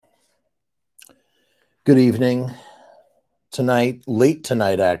Good evening. Tonight, late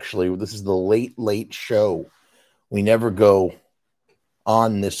tonight, actually. This is the late show. We never go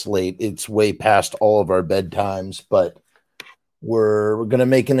on this late. It's way past all of our bedtimes, but we're going to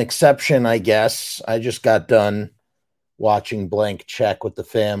make an exception, I guess. I just got done watching Blank Check with the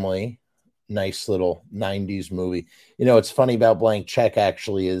family. Nice little 90s movie. What's funny about Blank Check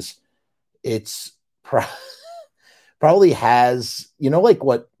actually is it's probably has like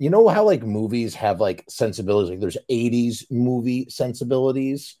what how like movies have like sensibilities, like there's 80s movie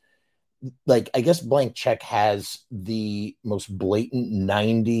sensibilities. Like I guess Blank Check has the most blatant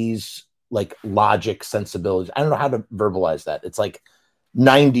 90s like logic sensibilities. I don't know how to verbalize that. It's like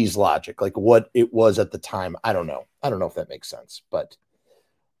 90s logic, like what it was at the time. I don't know if that makes sense, but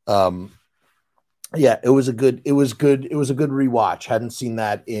um yeah, it was a good rewatch. Hadn't seen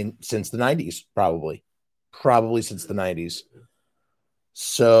that in since the 90s, probably since the 90s.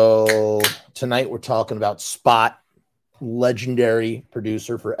 So tonight we're talking about Spot, legendary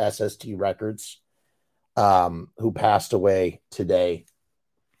producer for SST Records, who passed away today.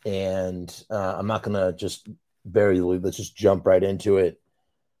 And I'm not gonna just bury the lead. Let's just jump right into it.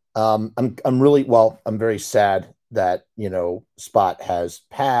 I'm very sad that Spot has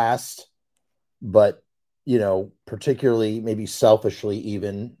passed, but particularly maybe selfishly,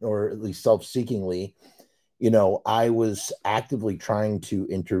 even or at least self-seekingly, I was actively trying to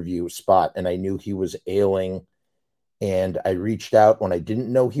interview Spot and I knew he was ailing. And I reached out when I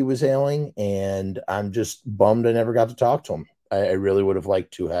didn't know he was ailing. And I'm just bummed I never got to talk to him. I really would have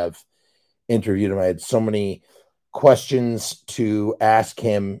liked to have interviewed him. I had so many questions to ask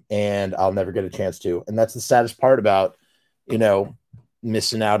him, and I'll never get a chance to. And that's the saddest part about, you know,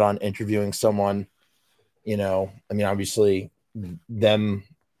 missing out on interviewing someone. Obviously, them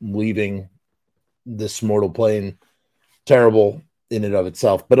leaving this mortal plane, terrible in and of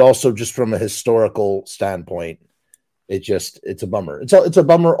itself, but also just from a historical standpoint, it's a bummer. It's a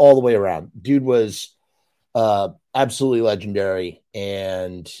bummer all the way around. Dude was absolutely legendary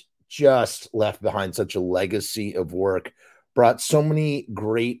and just left behind such a legacy of work. Brought so many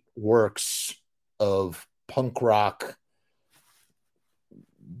great works of punk rock,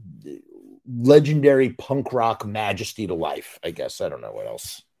 legendary punk rock majesty to life. I guess I don't know what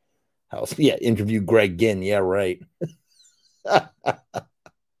else. Yeah, interview Greg Ginn. Yeah, right.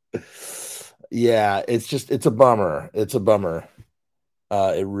 Yeah, it's a bummer. It's a bummer.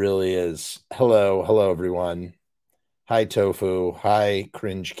 It really is. Hello, everyone. Hi, Tofu. Hi,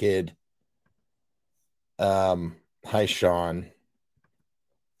 Cringe Kid. Hi, Sean.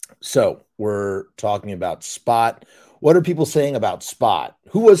 So we're talking about Spot. What are people saying about Spot?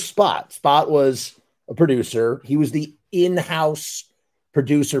 Who was Spot? Spot was a producer. He was the in-house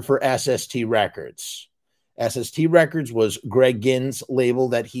producer for SST Records. SST Records was Greg Ginn's label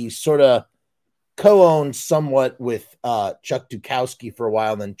that he sort of co-owned somewhat with Chuck Dukowski for a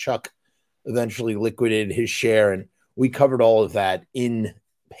while. Then Chuck eventually liquidated his share, and we covered all of that in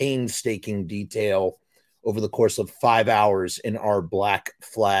painstaking detail over the course of 5 hours in our Black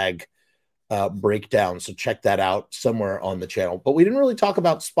Flag breakdown. So check that out somewhere on the channel. But we didn't really talk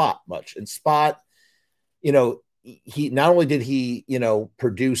about Spot much. And Spot, he not only did he,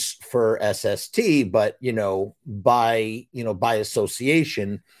 produce for SST, but by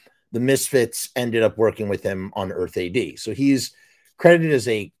association, the Misfits ended up working with him on Earth AD. So he's credited as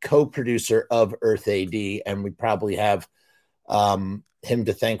a co-producer of Earth AD, and we probably have him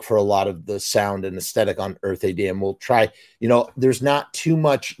to thank for a lot of the sound and aesthetic on Earth AD. And we'll try, there's not too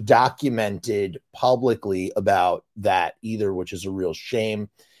much documented publicly about that either, which is a real shame.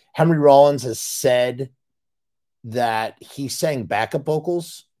 Henry Rollins has said that he sang backup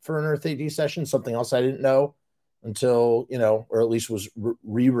vocals for an Earth AD session, something else I didn't know until, or at least was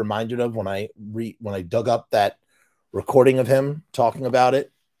reminded of when I dug up that recording of him talking about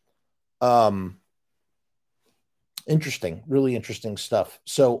it. Interesting, really interesting stuff.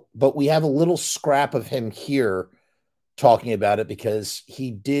 So, but we have a little scrap of him here talking about it because he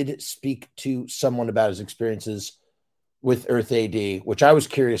did speak to someone about his experiences with Earth AD, which I was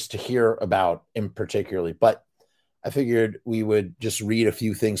curious to hear about in particularly, but I figured we would just read a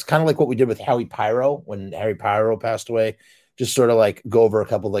few things, kind of like what we did with Harry Pyro when Harry Pyro passed away, just sort of like go over a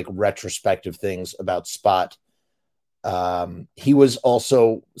couple of like retrospective things about Spot. He was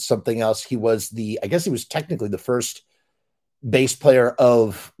also something else. I guess he was technically the first bass player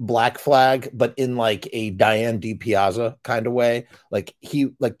of Black Flag, but in like a Diane DiPiazza kind of way. Like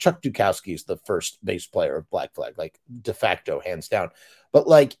Chuck Dukowski is the first bass player of Black Flag, like de facto, hands down. But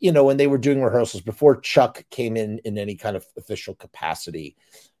like, when they were doing rehearsals before Chuck came in any kind of official capacity,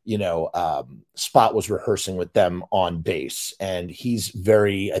 Spot was rehearsing with them on bass, and I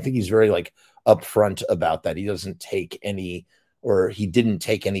think he's very like upfront about that. He doesn't take any, or he didn't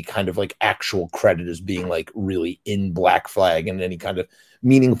take any kind of like actual credit as being like really in Black Flag in any kind of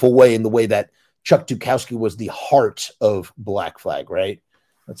meaningful way, in the way that Chuck Dukowski was the heart of Black Flag, right?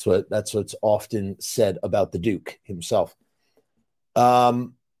 That's what's often said about the Duke himself.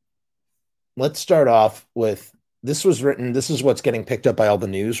 Let's start off with, this is what's getting picked up by all the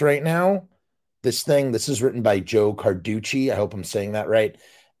news right now. This is written by Joe Carducci. I hope I'm saying that right.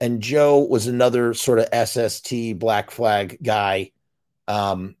 And Joe was another sort of SST Black Flag guy.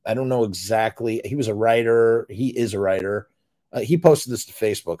 I don't know exactly. He was a writer. He is a writer. He posted this to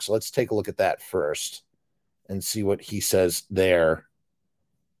Facebook. So let's take a look at that first and see what he says there.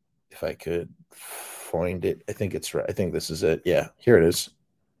 If I could find it. I think it's right. I think this is it. Yeah, here it is.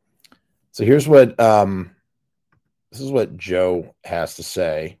 So here's what this is what Joe has to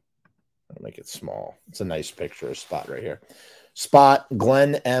say. I'll make it small. It's a nice picture of Spot right here. Spot,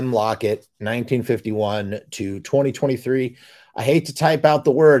 Glenn M. Lockett, 1951 to 2023. I hate to type out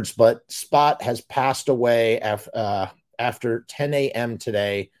the words, but Spot has passed away after 10 a.m.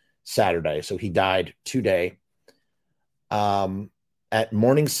 today, Saturday. So he died today at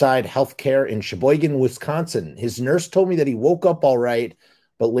Morningside Healthcare in Sheboygan, Wisconsin. His nurse told me that he woke up all right,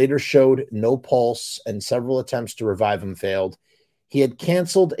 but later showed no pulse, and several attempts to revive him failed. He had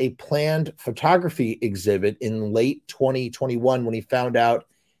canceled a planned photography exhibit in late 2021 when he found out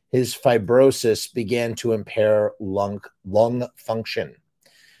his fibrosis began to impair lung function.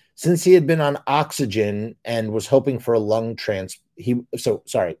 Since he had been on oxygen and was hoping for a lung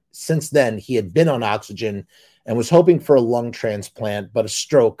since then he had been on oxygen and was hoping for a lung transplant, but a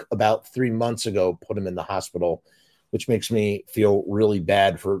stroke about 3 months ago put him in the hospital, which makes me feel really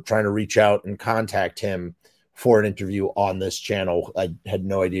bad for trying to reach out and contact him for an interview on this channel. I had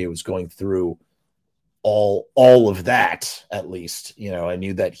no idea he was going through all of that, at least. I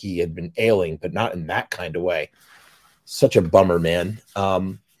knew that he had been ailing, but not in that kind of way. Such a bummer, man.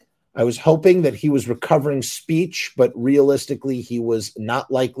 I was hoping that he was recovering speech, but realistically, he was not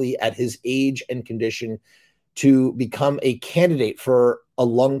likely at his age and condition to become a candidate for a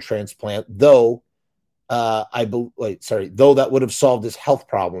lung transplant, though though that would have solved his health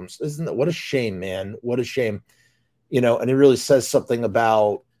problems. Isn't that, what a shame, man? What a shame. And it really says something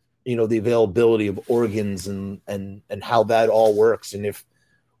about, the availability of organs and how that all works. And if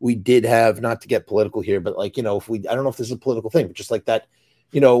we did have, not to get political here, but I don't know if this is a political thing, but just like that,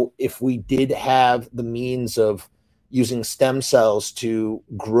 if we did have the means of using stem cells to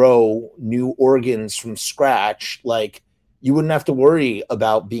grow new organs from scratch, you wouldn't have to worry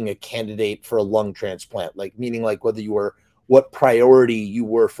about being a candidate for a lung transplant, meaning whether you were, what priority you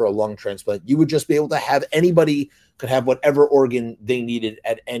were for a lung transplant. You would just be able to have, anybody could have whatever organ they needed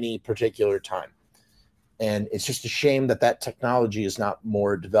at any particular time. And it's just a shame that technology is not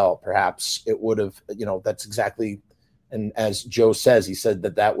more developed. Perhaps it would have, that's exactly, and as Joe says, he said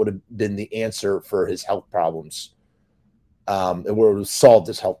that would have been the answer for his health problems. It would have solved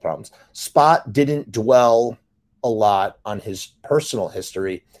his health problems. Spot didn't dwell a lot on his personal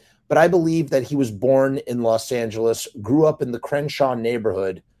history, but I believe that he was born in Los Angeles, grew up in the Crenshaw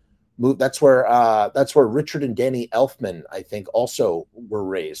neighborhood. That's where Richard and Danny Elfman, I think, also were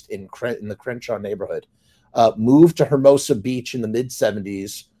raised in the Crenshaw neighborhood. Moved to Hermosa Beach in the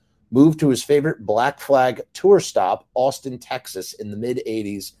mid-'70s, moved to his favorite Black Flag tour stop, Austin, Texas, in the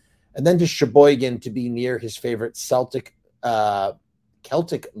mid-'80s, and then to Sheboygan to be near his favorite Celtic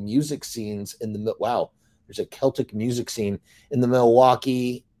music scenes in the There's a Celtic music scene in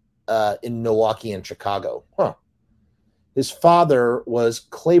Milwaukee and Chicago. His father was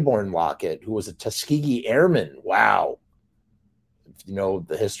Claiborne Lockett, who was a Tuskegee Airman. Wow. If you know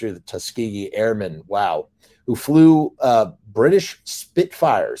the history of the Tuskegee Airmen, wow. Who flew British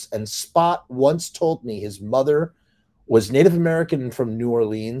Spitfires. And Spot once told me his mother was Native American from New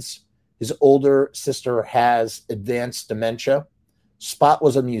Orleans. His older sister has advanced dementia. Spot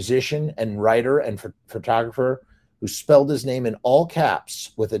was a musician and writer and photographer who spelled his name in all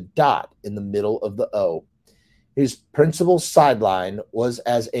caps with a dot in the middle of the O. His principal sideline was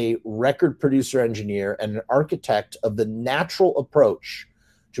as a record producer engineer and an architect of the natural approach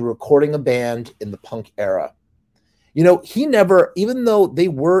to recording a band in the punk era. He never, even though they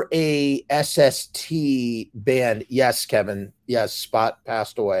were a SST band, yes, Kevin, yes, Spot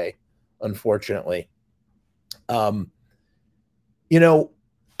passed away, unfortunately. I know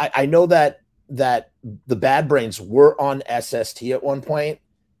that the Bad Brains were on SST at one point.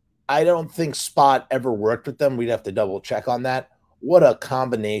 I don't think Spot ever worked with them. We'd have to double check on that. What a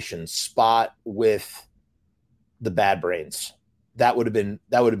combination, Spot with the Bad Brains. that would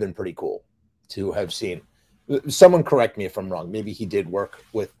have been pretty cool to have seen. Someone correct me if I'm wrong. Maybe he did work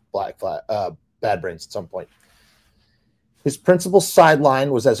with Bad Brains at some point. His principal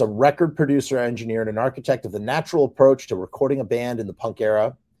sideline was as a record producer, engineer, and an architect of the natural approach to recording a band in the punk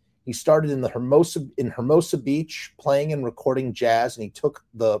era. He started in Hermosa Beach, playing and recording jazz, and he took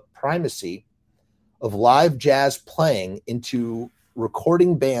the primacy of live jazz playing into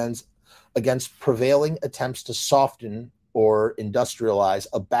recording bands against prevailing attempts to soften or industrialize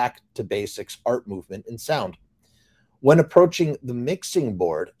a back-to-basics art movement and sound. When approaching the mixing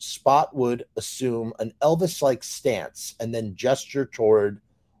board, Spot would assume an Elvis-like stance and then gesture toward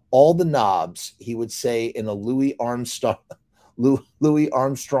all the knobs. He would say in a Louis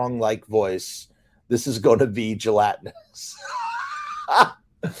Armstrong-like voice, "This is going to be gelatinous."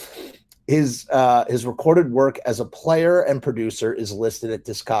 His recorded work as a player and producer is listed at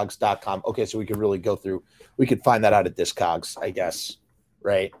Discogs.com. Okay, so we could really go through. We could find that out at Discogs, I guess.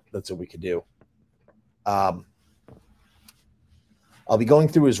 Right? That's what we could do. I'll be going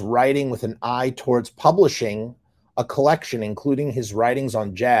through his writing with an eye towards publishing a collection, including his writings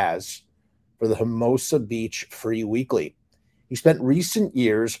on jazz, for the Hermosa Beach Free Weekly. He spent recent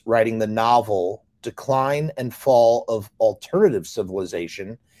years writing the novel Decline and Fall of Alternative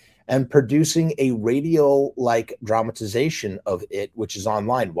Civilization and producing a radio-like dramatization of it, which is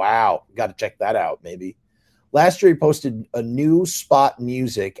online. Wow, got to check that out, maybe. Last year, he posted a new Spot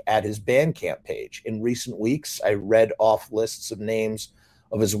music at his Bandcamp page. In recent weeks, I read off lists of names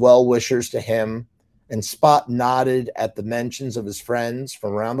of his well-wishers to him, and Spot nodded at the mentions of his friends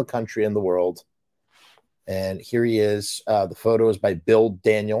from around the country and the world. And here he is. The photo is by Bill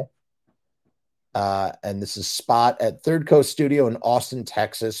Daniel. And this is Spot at Third Coast Studio in Austin,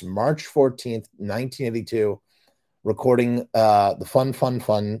 Texas, March 14th, 1982, recording the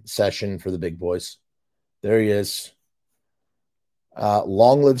Fun session for the big boys. There he is.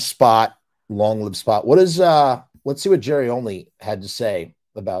 Long live Spot. Long live Spot. Let's see what Jerry Only had to say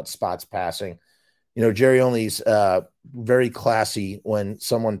about Spot's passing. You know, Jerry Only's very classy when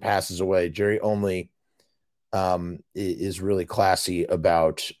someone passes away. Jerry Only is really classy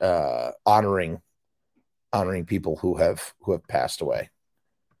about honoring people who have passed away.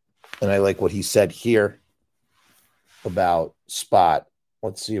 And I like what he said here about Spot.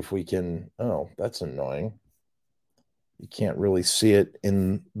 Let's see if we can. Oh, that's annoying. You can't really see it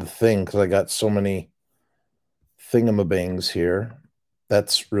in the thing because I got so many thingamabings here.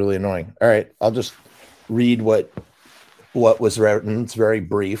 That's really annoying. All right, I'll just read what was written. It's very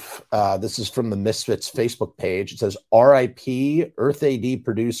brief. This is from the Misfits Facebook page. It says, "R.I.P. Earth AD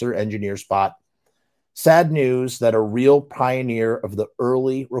producer, engineer Spot. Sad news that a real pioneer of the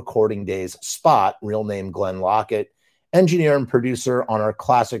early recording days, Spot, real name Glenn Lockett, engineer and producer on our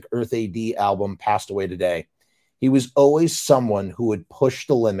classic Earth AD album, passed away today. He was always someone who would push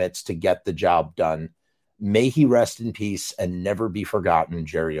the limits to get the job done. May he rest in peace and never be forgotten,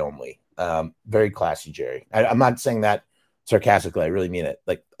 Jerry Only." Very classy, Jerry. I'm not saying that sarcastically. I really mean it.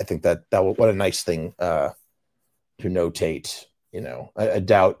 Like, I think that what a nice thing to notate. You know, I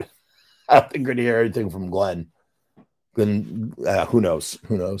doubt. I don't think we're going to hear anything from Glenn. Who knows?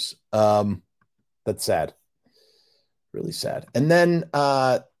 Who knows? That's sad. Really sad. And then,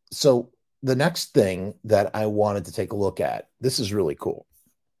 so the next thing that I wanted to take a look at, this is really cool.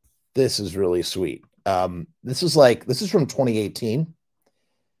 This is really sweet. This is from 2018.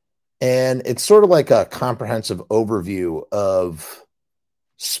 And it's sort of like a comprehensive overview of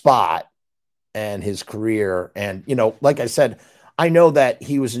Spot and his career. And, you know, like I said, I know that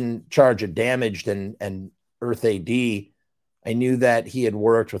he was in charge of Damaged and Earth AD. I knew that he had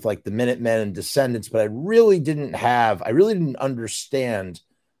worked with like the Minutemen and Descendants, but I really didn't understand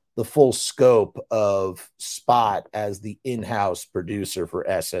the full scope of Spot as the in-house producer for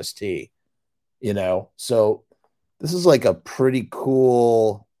SST, you know? So this is like a pretty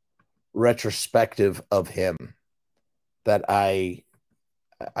cool retrospective of him that I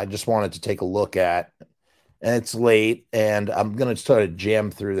just wanted to take a look at. And it's late, and I'm going to sort of jam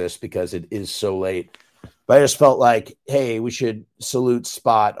through this because it is so late. But I just felt like, hey, we should salute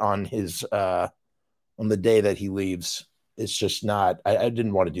Spot on his on the day that he leaves. It's just not. I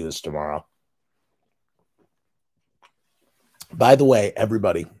didn't want to do this tomorrow. By the way,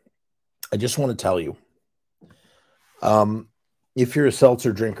 everybody, I just want to tell you, if you're a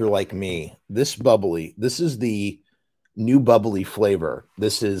seltzer drinker like me, this is the new bubbly flavor.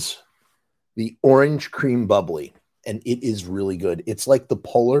 This is the orange cream bubbly, and it is really good. It's like the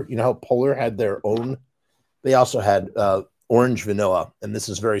Polar. You know how Polar had their own? They also had orange vanilla, and this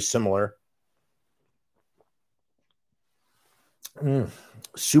is very similar.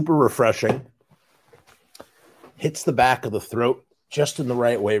 Super refreshing. Hits the back of the throat just in the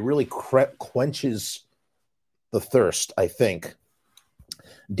right way. It really quenches the thirst, I think.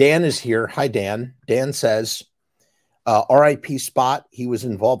 Dan is here. Hi, Dan. Dan says, R.I.P. Spot. He was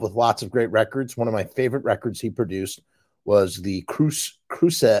involved with lots of great records. One of my favorite records he produced was the Cruce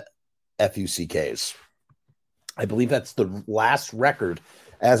FUCKs. I believe that's the last record.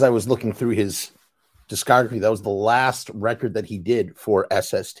 As I was looking through his discography, that was the last record that he did for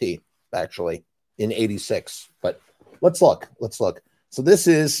SST, actually, in 86. But let's look. So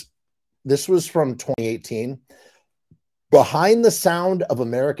this was from 2018. Behind the sound of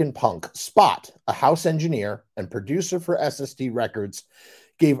American punk, Spot, a house engineer and producer for SST Records,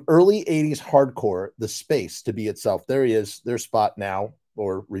 gave early 80s hardcore the space to be itself. There he is. There's Spot now,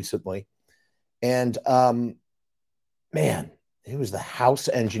 or recently. And man, he was the house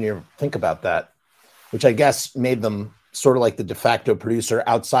engineer. Think about that, which I guess made them sort of like the de facto producer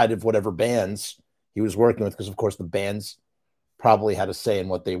outside of whatever bands he was working with, because of course the bands probably had a say in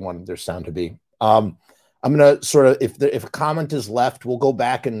what they wanted their sound to be. I'm going to sort of, if a comment is left, we'll go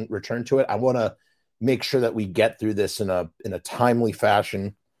back and return to it. I want to make sure that we get through this in a timely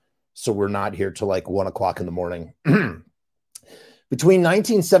fashion, so we're not here till like 1 o'clock in the morning. Between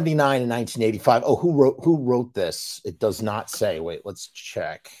 1979 and 1985. Oh, who wrote this? It does not say. Wait, let's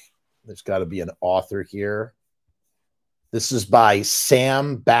check. There's got to be an author here. This is by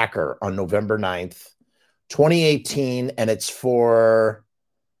Sam Backer on November 9th, 2018, and it's for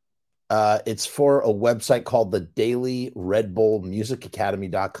a website called the Daily Red Bull Music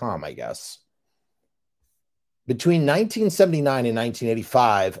Academy.com, I guess. Between 1979 and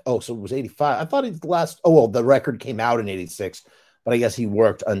 1985. Oh, so it was 85. I thought the record came out in 86, but I guess he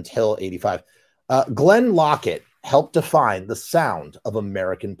worked until 85. Glenn Lockett helped define the sound of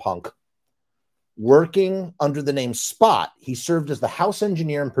American punk. Working under the name Spot, he served as the house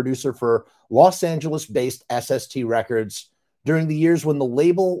engineer and producer for Los Angeles-based SST Records during the years when the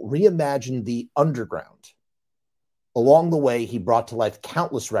label reimagined the underground. Along the way, he brought to life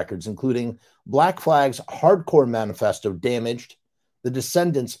countless records, including Black Flag's hardcore manifesto, Damaged, The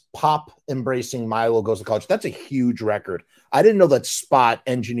Descendants' pop-embracing Milo Goes to College. That's a huge record. I didn't know that Spot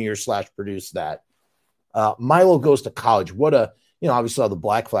engineer/produced that. Milo Goes to College. What a, obviously all the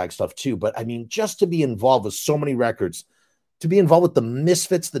Black Flag stuff too, but I mean, just to be involved with so many records, to be involved with the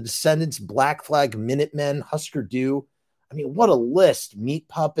Misfits, the Descendants, Black Flag, Minutemen, Husker Du. I mean, what a list. Meat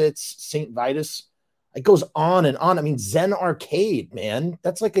Puppets, St. Vitus. It goes on and on. I mean, Zen Arcade, man.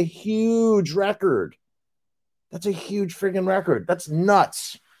 That's like a huge record. That's a huge friggin' record. That's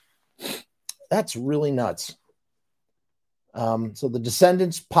nuts. That's really nuts. So the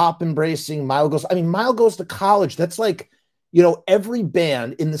Descendants, pop embracing, Mile Goes to College. That's like, every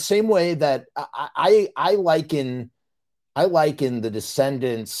band, in the same way that I liken the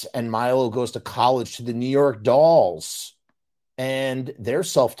Descendants and Milo Goes to College to the New York Dolls and their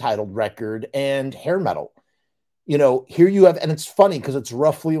self-titled record and hair metal. Here you have, and it's funny because it's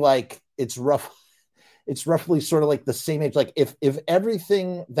roughly sort of like the same age. Like if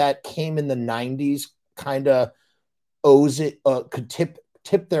everything that came in the 90s kind of owes it, could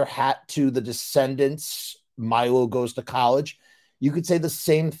tip their hat to the Descendants, Milo Goes to College, you could say the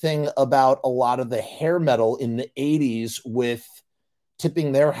same thing about a lot of the hair metal in the 80s with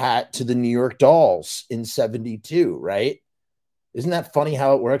tipping their hat to the New York Dolls in 72, right? Isn't that funny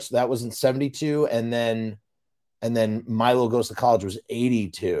how it works? That was in 72, and then Milo Goes to College was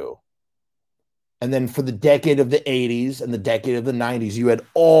 82. And then for the decade of the 80s and the decade of the 90s, you had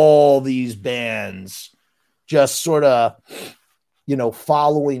all these bands just sort of,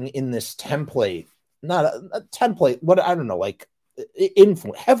 following in this template. Not a template, I don't know, like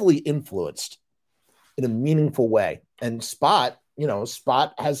heavily influenced in a meaningful way. And Spot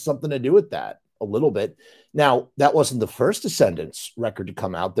has something to do with that a little bit. Now, that wasn't the first Descendants record to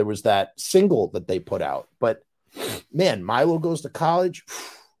come out. There was that single that they put out. But, man, Milo Goes to College,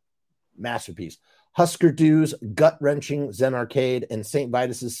 masterpiece. Husker Du's gut-wrenching Zen Arcade, and St.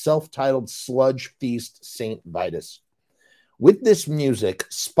 Vitus's self-titled Sludge Feast, St. Vitus. With this music,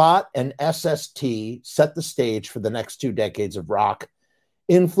 Spot and SST set the stage for the next 2 decades of rock,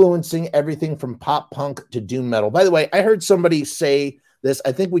 influencing everything from pop punk to doom metal. By the way, I heard somebody say this.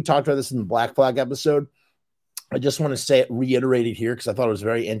 I think we talked about this in the Black Flag episode. I just want to say it, reiterate it here, because I thought it was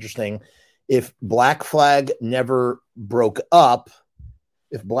very interesting. If Black Flag had never broken up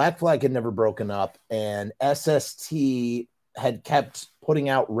and SST had kept putting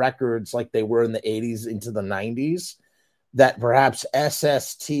out records like they were in the 80s into the 90s, that perhaps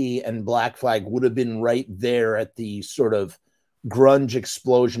SST and Black Flag would have been right there at the sort of grunge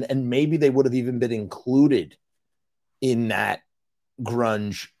explosion, and maybe they would have even been included in that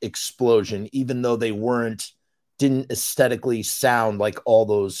grunge explosion, even though they weren't didn't aesthetically sound like all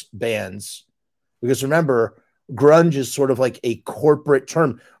those bands. Because remember, grunge is sort of like a corporate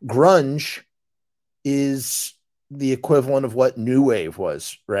term. Grunge is the equivalent of what new wave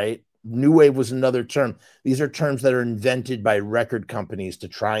was, right? New wave was another term. These are terms that are invented by record companies to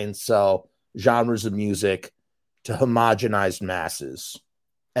try and sell genres of music to homogenized masses.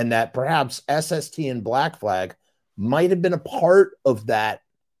 And that perhaps SST and Black Flag might have been a part of that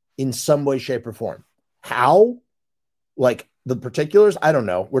in some way, shape, or form. How? Like the particulars, I don't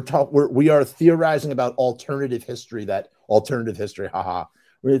know. We are theorizing about alternative history. Haha.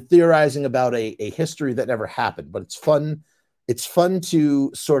 We're theorizing about a history that never happened, but it's fun. It's fun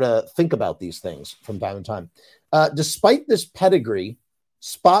to sort of think about these things from time to time. Despite this pedigree,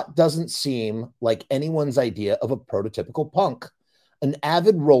 Spot doesn't seem like anyone's idea of a prototypical punk. An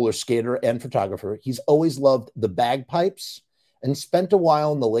avid roller skater and photographer, he's always loved the bagpipes and spent a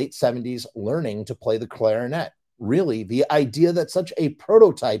while in the late 70s learning to play the clarinet. Really, the idea that such a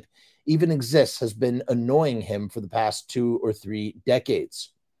prototype even exists has been annoying him for the past 2 or 3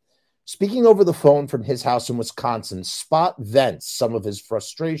 decades. Speaking over the phone from his house in Wisconsin, Spot vents some of his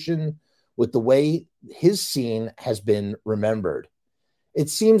frustration with the way his scene has been remembered. It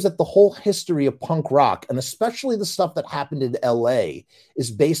seems that the whole history of punk rock, and especially the stuff that happened in LA,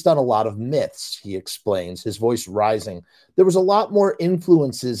 is based on a lot of myths, he explains, his voice rising. There was a lot more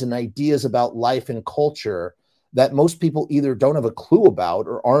influences and ideas about life and culture that most people either don't have a clue about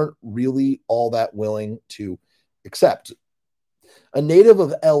or aren't really all that willing to accept. A native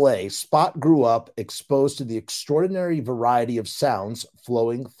of LA, Spot grew up exposed to the extraordinary variety of sounds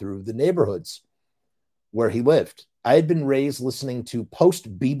flowing through the neighborhoods where he lived. I had been raised listening to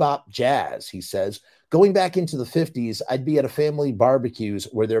post-bebop jazz, he says. Going back into the 50s, I'd be at a family barbecues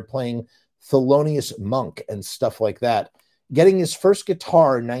where they're playing Thelonious Monk and stuff like that. Getting his first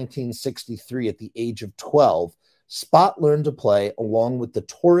guitar in 1963 at the age of 12, Spot learned to play along with the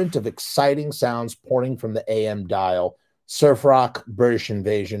torrent of exciting sounds pouring from the AM dial. Surf rock, British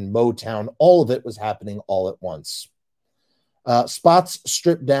Invasion, Motown, all of it was happening all at once. Spot's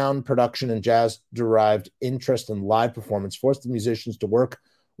stripped-down production and jazz-derived interest in live performance forced the musicians to work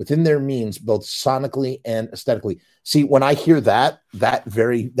within their means, both sonically and aesthetically. See, when I hear that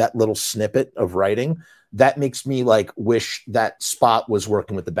little snippet of writing, that makes me like wish that Spot was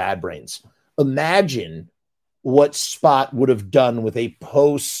working with the Bad Brains. Imagine what Spot would have done with a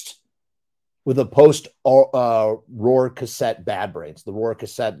post Roar cassette Bad Brains, the Roar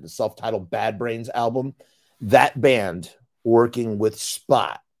cassette, the self-titled Bad Brains album. That band working with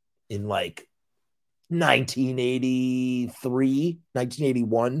Spot in like 1983,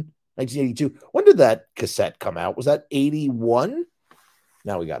 1981, 1982. When did that cassette come out? Was that 81?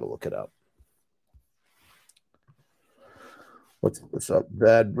 Now we got to look it up. What's up?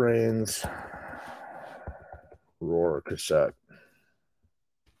 Bad Brains Roar cassette.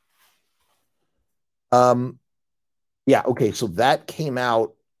 Yeah, okay, so that came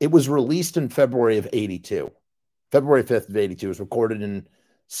out. It was released in February of 82. February 5th of 82. It was recorded in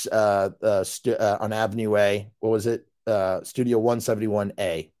on Avenue A. What was it? Studio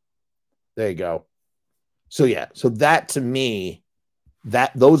 171A. There you go. So yeah, so that to me,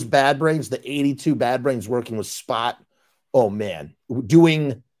 those Bad Brains, the 82 Bad Brains working with Spot, oh man,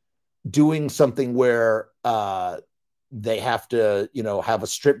 doing something where they have to, have a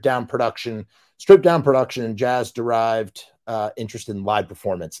stripped down production and jazz derived interest in live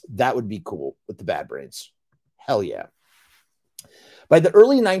performance. That would be cool with the Bad Brains. Hell yeah. By the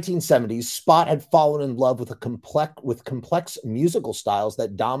early 1970s, Spot had fallen in love with complex musical styles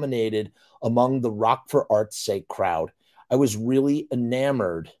that dominated among the rock for art's sake crowd. I was really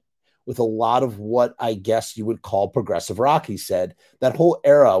enamored with a lot of what I guess you would call progressive rock, he said. That whole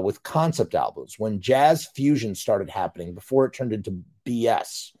era with concept albums, when jazz fusion started happening before it turned into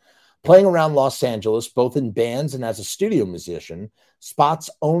BS. Playing around Los Angeles, both in bands and as a studio musician, Spot's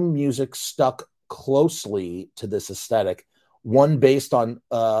own music stuck closely to this aesthetic, one based on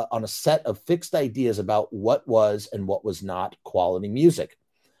a set of fixed ideas about what was and what was not quality music.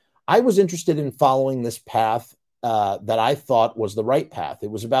 I was interested in following this path that I thought was the right path. It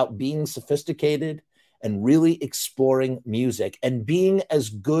was about being sophisticated and really exploring music and being as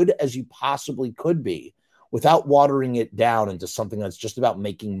good as you possibly could be without watering it down into something that's just about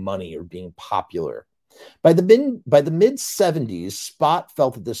making money or being popular. By the mid-70s, Spot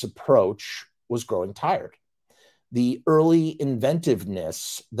felt that this approach was growing tired. The early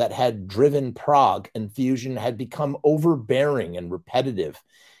inventiveness that had driven prog and fusion had become overbearing and repetitive.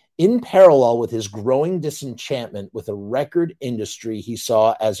 In parallel with his growing disenchantment with a record industry he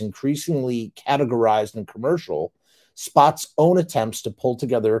saw as increasingly categorized and commercial, Spot's own attempts to pull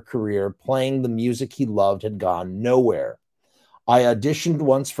together a career playing the music he loved had gone nowhere. I auditioned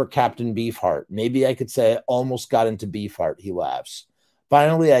once for Captain Beefheart. Maybe I could say I almost got into Beefheart, he laughs.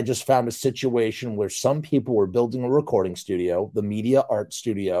 Finally, I just found a situation where some people were building a recording studio, the Media Art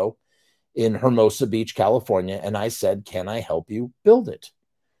Studio in Hermosa Beach, California, and I said, can I help you build it?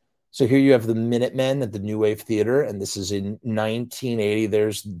 So here you have the Minutemen at the New Wave Theater, and this is in 1980.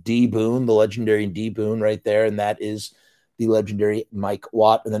 There's D. Boon, the legendary D. Boon right there, and that is the legendary Mike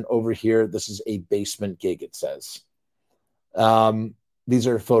Watt. And then over here, this is a basement gig, it says. These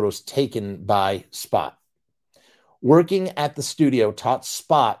are photos taken by Spot. Working at the studio taught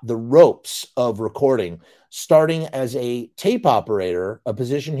Spot the ropes of recording, starting as a tape operator, a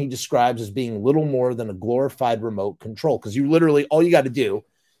position he describes as being little more than a glorified remote control. Because you literally, all you got to do,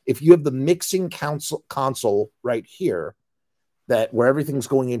 if you have the mixing console right here, that where everything's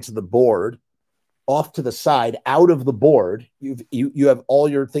going into the board, off to the side, out of the board, you have all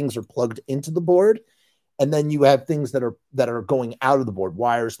your things are plugged into the board, and then you have things that are going out of the board,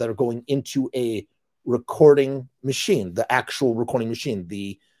 wires that are going into a recording machine, the actual recording machine,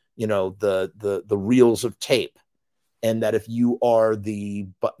 the reels of tape. And that if you are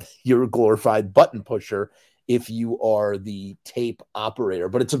you're a glorified button pusher, if you are the tape operator.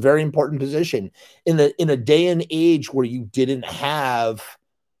 But it's a very important position in a day and age where you didn't have,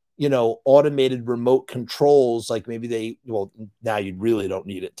 automated remote controls. Like maybe now you really don't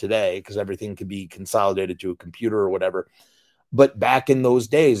need it today because everything could be consolidated to a computer or whatever. But back in those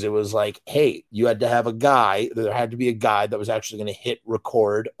days, it was like, hey, you had to have a guy. There had to be a guy that was actually going to hit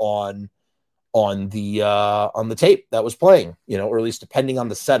record on the tape that was playing, or at least depending on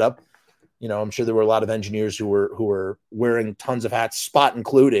the setup. I'm sure there were a lot of engineers who were wearing tons of hats, Spot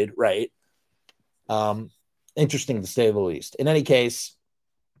included, right? Interesting to say the least. In any case,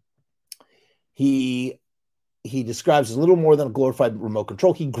 he describes as little more than a glorified remote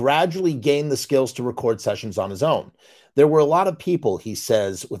control. He gradually gained the skills to record sessions on his own. There were a lot of people, he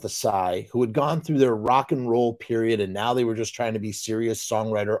says with a sigh, who had gone through their rock and roll period and now they were just trying to be serious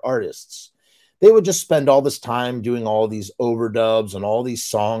songwriter artists. They would just spend all this time doing all these overdubs and all these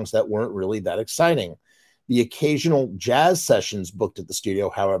songs that weren't really that exciting. The occasional jazz sessions booked at the studio,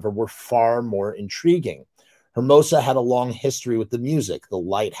 however, were far more intriguing. Hermosa had a long history with the music. The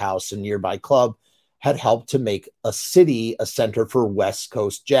Lighthouse, a nearby club, had helped to make a city a center for West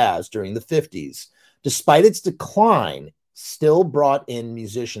Coast jazz during the 50s. Despite its decline, still brought in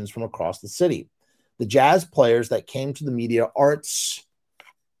musicians from across the city. The jazz players that came to the Media Arts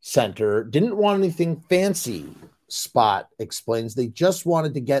Center didn't want anything fancy, Spot explains. They just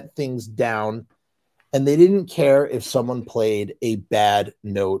wanted to get things down, and they didn't care if someone played a bad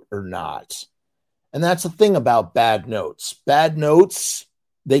note or not. And that's the thing about bad notes. Bad notes,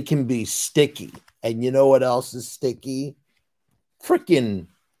 they can be sticky. And you know what else is sticky? Freaking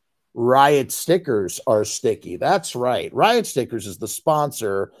Riot stickers are sticky. That's right. Riot Stickers is the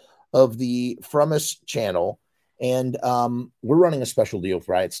sponsor of the From Us channel. And we're running a special deal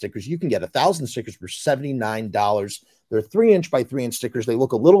for Riot Stickers. You can get 1,000 stickers for $79. They're 3-inch by 3-inch stickers. They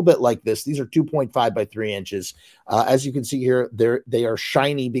look a little bit like this. These are 2.5 by 3 inches. As you can see here, they are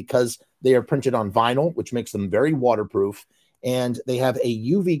shiny because they are printed on vinyl, which makes them very waterproof. And they have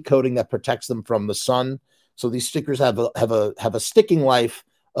a UV coating that protects them from the sun. So these stickers have a sticking life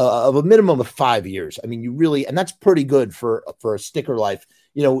of a minimum of 5 years. I mean, and that's pretty good for a sticker life,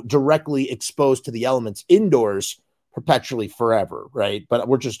 directly exposed to the elements indoors perpetually forever, right? But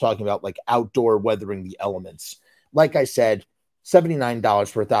we're just talking about like outdoor weathering the elements. Like I said, $79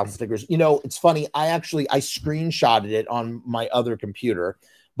 for 1,000 stickers. It's funny. I screenshotted it on my other computer,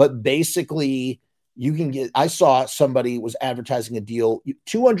 but basically I saw somebody was advertising a deal,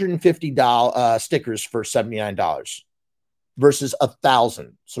 $250 stickers for $79 versus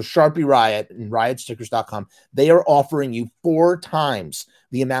 1,000. So Sharpie Riot and riotstickers.com, they are offering you 4 times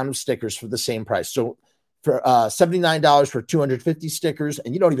the amount of stickers for the same price. So for $79 for 250 stickers,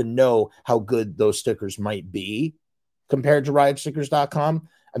 and you don't even know how good those stickers might be compared to riotstickers.com.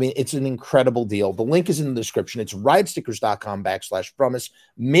 I mean, it's an incredible deal. The link is in the description. It's riotstickers.com/promise.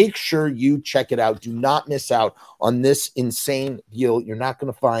 Make sure you check it out. Do not miss out on this insane deal. You're not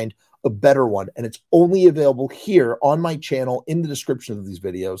going to find a better one. And it's only available here on my channel in the description of these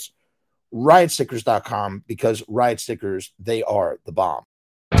videos. Riotstickers.com, because Riot Stickers, they are the bomb.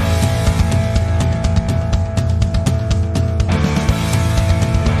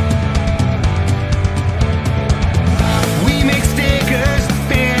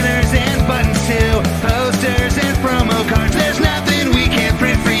 Posters and promo cards, there's nothing we can't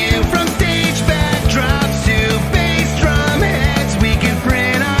print for you. From stage backdrops to bass drum heads, we can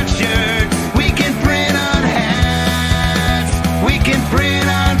print on shirts, we can print on hats.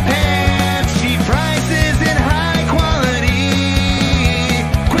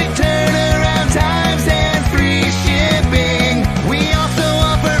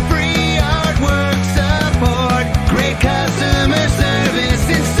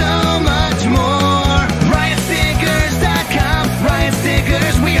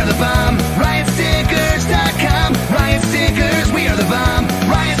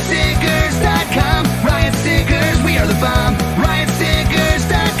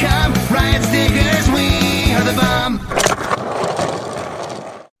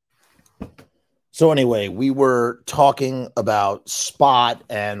 So anyway, we were talking about Spot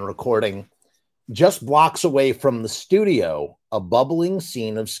and recording just blocks away from the studio. A bubbling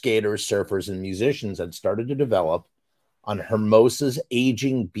scene of skaters, surfers, and musicians had started to develop on Hermosa's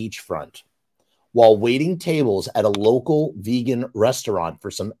aging beachfront. While waiting tables at a local vegan restaurant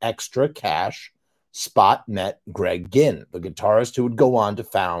for some extra cash, Spot met Greg Ginn, the guitarist who would go on to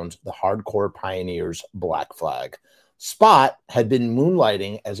found the hardcore pioneers Black Flag. Spot had been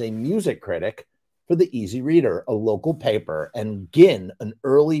moonlighting as a music critic for the Easy Reader, a local paper, and Ginn, an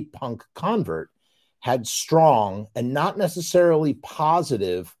early punk convert, had strong and not necessarily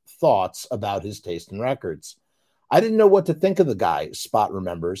positive thoughts about his taste in records. I didn't know what to think of the guy, Spot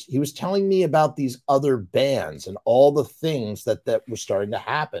remembers. He was telling me about these other bands and all the things that were starting to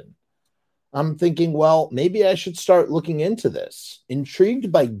happen. I'm thinking, well, maybe I should start looking into this.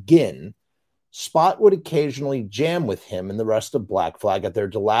 Intrigued by Ginn, Spot would occasionally jam with him and the rest of Black Flag at their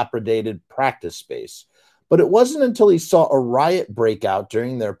dilapidated practice space. But it wasn't until he saw a riot break out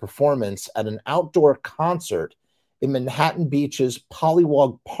during their performance at an outdoor concert in Manhattan Beach's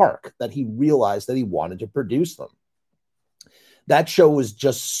Pollywog Park that he realized that he wanted to produce them. That show was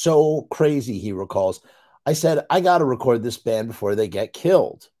just so crazy, he recalls. I said, I got to record this band before they get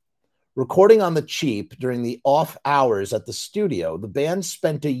killed. Recording on the cheap during the off hours at the studio, the band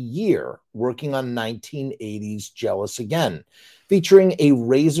spent a year working on 1980s Jealous Again, featuring a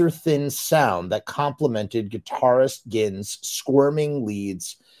razor-thin sound that complemented guitarist Ginn's squirming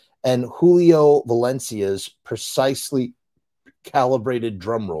leads and Julio Valencia's precisely calibrated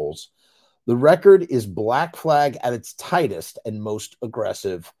drum rolls. The record is Black Flag at its tightest and most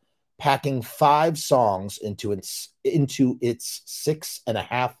aggressive, packing 5 songs into its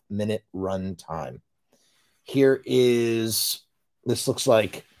 6.5-minute run time. This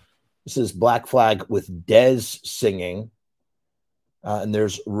is Black Flag with Dez singing. And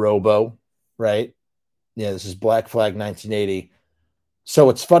there's Robo, right? Yeah, this is Black Flag 1980. So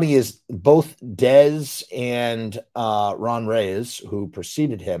what's funny is both Dez and Ron Reyes, who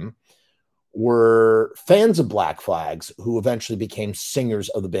preceded him, were fans of Black Flags who eventually became singers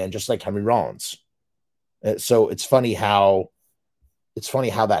of the band, just like Henry Rollins. So it's funny how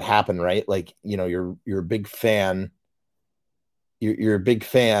that happened, right? Like, you know, you're a big fan, you're a big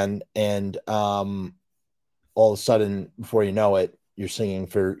fan, and all of a sudden, before you know it, you're singing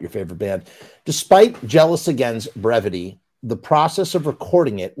for your favorite band. Despite Jealous Again's brevity, the process of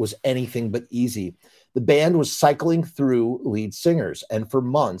recording it was anything but easy. The band was cycling through lead singers, and for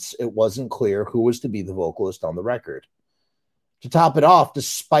months, it wasn't clear who was to be the vocalist on the record. To top it off,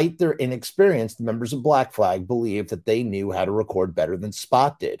 despite their inexperience, the members of Black Flag believed that they knew how to record better than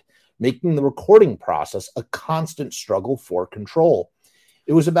Spot did, making the recording process a constant struggle for control.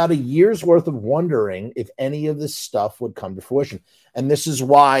 It was about a year's worth of wondering if any of this stuff would come to fruition. And this is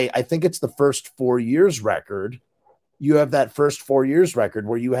why I think it's the first 4 years record. You have that first 4 years record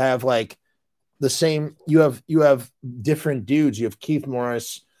where you have like the same, you have different dudes. You have Keith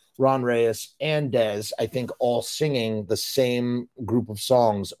Morris, Ron Reyes, and Dez, I think, all singing the same group of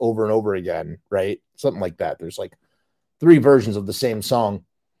songs over and over again, right? Something like that. There's like 3 versions of the same song.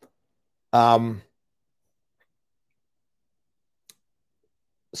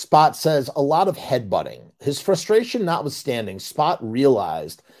 Spot says a lot of headbutting. His frustration notwithstanding, Spot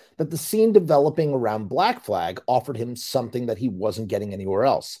realized that the scene developing around Black Flag offered him something that he wasn't getting anywhere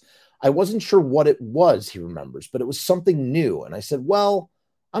else. I wasn't sure what it was, he remembers, but it was something new. And I said, well,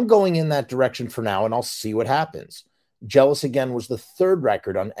 I'm going in that direction for now, and I'll see what happens. Jealous Again was the 3rd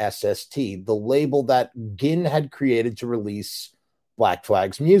record on SST, the label that Ginn had created to release Black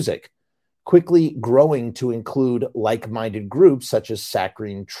Flag's music, quickly growing to include like-minded groups such as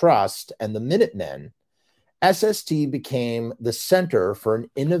Saccharine Trust and the Minutemen. SST became the center for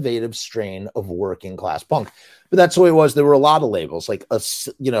an innovative strain of working-class punk. But that's the way it was. There were a lot of labels, like, this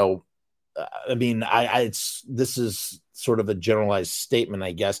is sort of a generalized statement,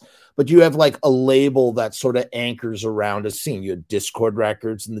 I guess, but you have like a label that sort of anchors around a scene. You had Discord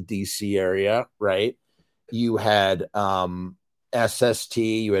Records in the DC area, right? You had SST,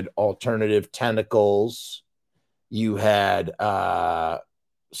 you had Alternative Tentacles, you had not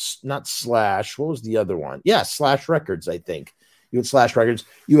Slash, what was the other one? Yeah, Slash Records, I think. You had Slash Records,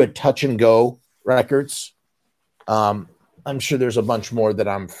 you had Touch and Go Records. I'm sure there's a bunch more that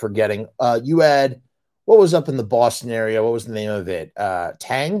I'm forgetting. You had, what was up in the Boston area? What was the name of it?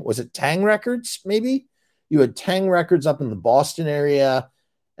 Tang? Was it Tang Records, maybe? You had Tang Records up in the Boston area.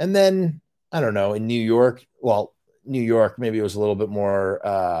 And then, I don't know, in New York, well, New York, maybe it was a little bit more,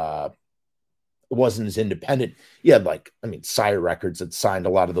 it wasn't as independent. You had like, Sire Records that signed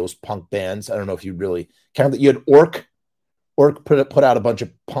a lot of those punk bands. I don't know if you really count that. You had Orc put out a bunch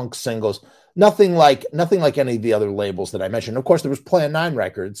of punk singles. nothing like any of the other labels that I mentioned. Of course, there was Plan 9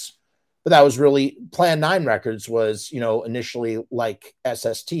 Records, but that was really Plan 9 Records was, initially like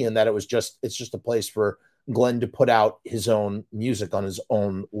SST in that it's just a place for Glenn to put out his own music on his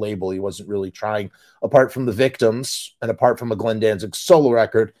own label. He wasn't really trying, apart from The Victims and apart from a Glenn Danzig solo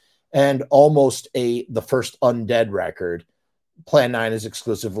record and almost the first Undead record, Plan 9 is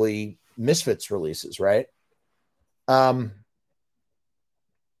exclusively Misfits releases, right? To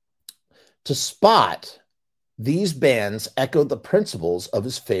Spot, these bands echoed the principles of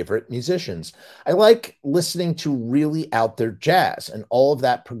his favorite musicians. I like listening to really out there jazz and all of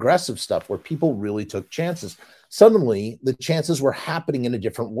that progressive stuff where people really took chances. Suddenly, the chances were happening in a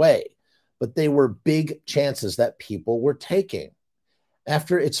different way, but they were big chances that people were taking.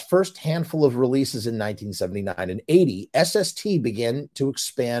 After its first handful of releases in 1979 and 80, SST began to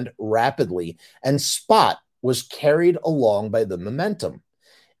expand rapidly, and Spot was carried along by the momentum.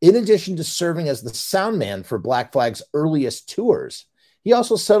 In addition to serving as the sound man for Black Flag's earliest tours, he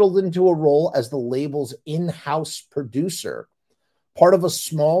also settled into a role as the label's in-house producer, part of a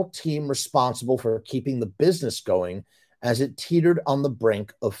small team responsible for keeping the business going as it teetered on the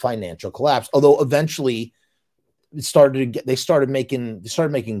brink of financial collapse. Although eventually they started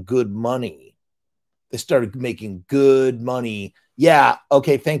making good money. They started making good money. Yeah.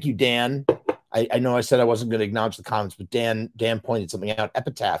 Okay. Thank you, Dan. I know I said I wasn't going to acknowledge the comments, but Dan pointed something out.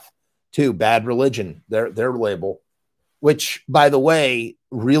 Epitaph, too. Bad Religion, their label, which, by the way,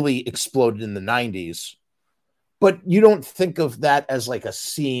 really exploded in the 90s. But you don't think of that as like a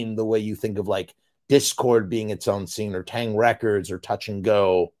scene the way you think of like Discord being its own scene or Tang Records or Touch and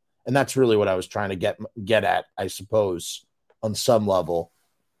Go. And that's really what I was trying to get at, I suppose, on some level.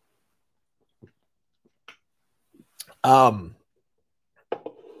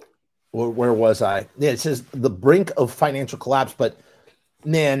 Where was I? Yeah, it says the brink of financial collapse. But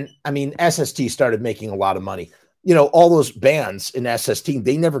man, I mean, SST started making a lot of money. All those bands in SST,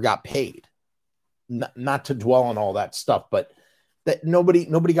 they never got paid. Not to dwell on all that stuff, but that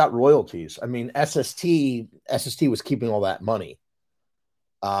nobody got royalties. I mean, SST was keeping all that money.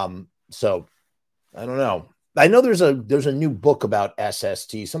 So I don't know. I know there's a new book about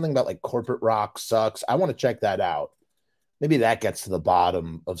SST, something about like corporate rock sucks. I want to check that out. Maybe that gets to the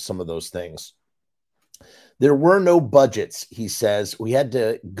bottom of some of those things. There were no budgets, he says. We had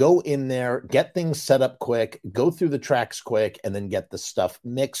to go in there, get things set up quick, go through the tracks quick, and then get the stuff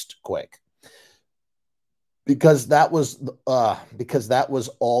mixed quick. Because that was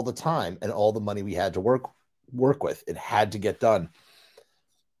all the time and all the money we had to work with. It had to get done.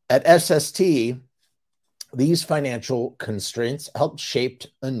 At SST, these financial constraints helped shape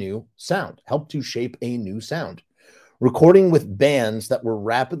a new sound. Recording with bands that were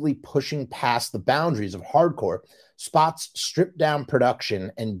rapidly pushing past the boundaries of hardcore, Spot's stripped-down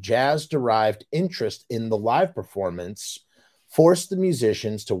production and jazz-derived interest in the live performance forced the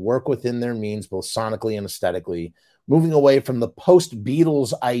musicians to work within their means both sonically and aesthetically, moving away from the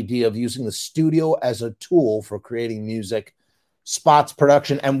post-Beatles idea of using the studio as a tool for creating music. Spot's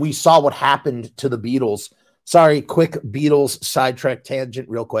production, and we saw what happened to the Beatles. Sorry, quick Beatles sidetrack tangent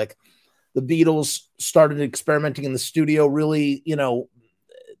real quick. The Beatles started experimenting in the studio, really,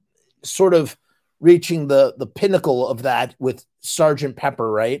 sort of reaching the pinnacle of that with Sgt. Pepper,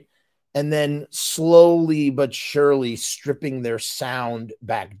 right? And then slowly but surely stripping their sound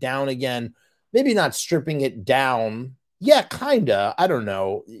back down again. Maybe not stripping it down. Yeah, kind of. I don't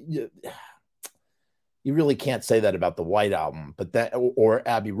know. You really can't say that about the White Album, or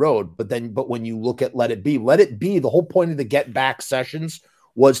Abbey Road. But when you look at Let It Be, the whole point of the Get Back sessions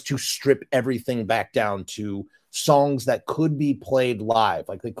was to strip everything back down to songs that could be played live.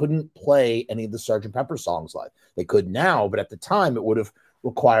 Like they couldn't play any of the Sgt. Pepper songs live. They could now, but at the time it would have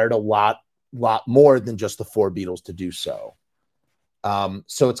required a lot more than just the four Beatles to do so.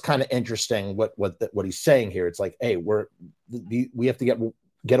 So it's kind of interesting what he's saying here. It's like, hey, we have to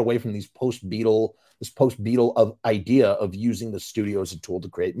get away from this post-Beatle of idea of using the studio as a tool to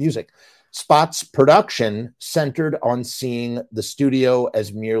create music. Spot's production centered on seeing the studio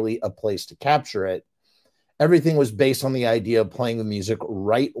as merely a place to capture it. Everything was based on the idea of playing the music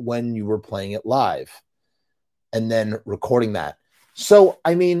right when you were playing it live and then recording that. So,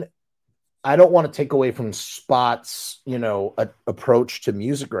 I mean, I don't want to take away from Spot's, approach to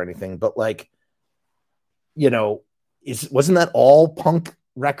music or anything, but like, wasn't that all punk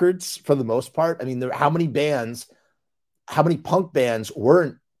records for the most part? I mean, how many punk bands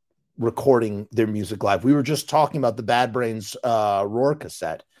weren't recording their music live? We were just talking about the Bad Brains Roar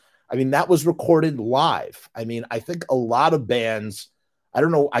cassette. I mean, that was recorded live. I mean, I think a lot of bands, I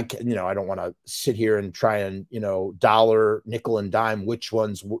don't know. I can, I don't want to sit here and try and, dollar, nickel and dime which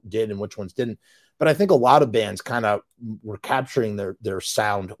ones did and which ones didn't. But I think a lot of bands kind of were capturing their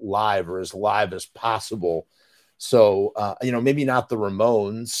sound live or as live as possible. So, maybe not the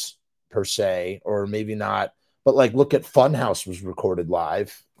Ramones per se, or maybe not, but like look at Funhouse was recorded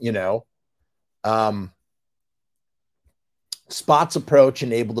live, Spot's approach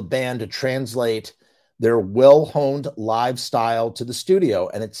enabled the band to translate their well-honed live style to the studio,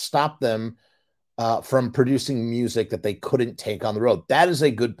 and it stopped them from producing music that they couldn't take on the road. That is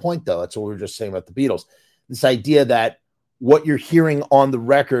a good point, though. That's what we were just saying about the Beatles. This idea that what you're hearing on the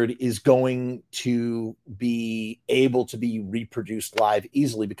record is going to be able to be reproduced live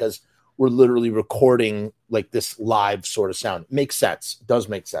easily because we're literally recording like this live sort of sound. Makes sense. It does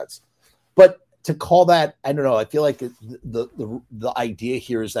make sense. But to call that, I don't know. I feel like the idea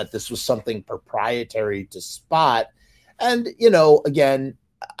here is that this was something proprietary to Spot. And, again,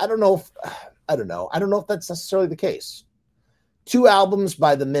 I don't know if that's necessarily the case. 2 albums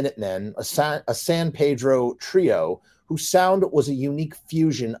by the Minutemen, a San Pedro trio, whose sound was a unique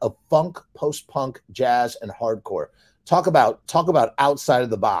fusion of funk, post-punk, jazz, and hardcore. Talk about outside of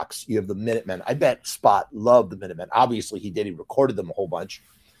the box. You have the Minutemen. I bet Spot loved the Minutemen. Obviously, he did. He recorded them a whole bunch.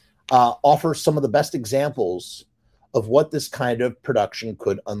 Offer some of the best examples of what this kind of production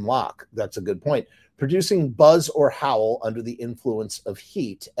could unlock. That's a good point. Producing Buzz or Howl under the influence of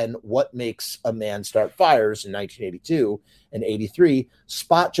heat and What Makes a Man Start Fires in 1982 and 83,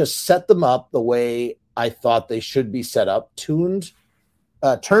 Spot just set them up the way I thought they should be set up, turned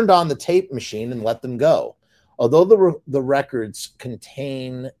on the tape machine and let them go. Although the records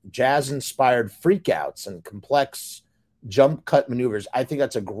contain jazz-inspired freakouts and complex jump cut maneuvers, I think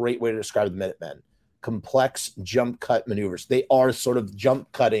that's a great way to describe the Minutemen. Complex jump cut maneuvers. They are sort of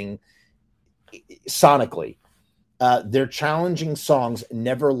jump cutting sonically. Their challenging songs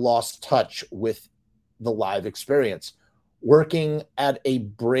never lost touch with the live experience. Working at a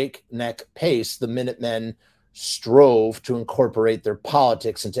breakneck pace, the Minutemen strove to incorporate their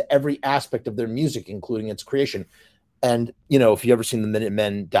politics into every aspect of their music, including its creation. And, if you've ever seen the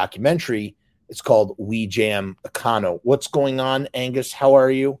Minutemen documentary, it's called We Jam Econo. What's going on, Angus? How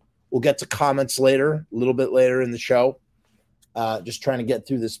are you? We'll get to comments later, a little bit later in the show. Just trying to get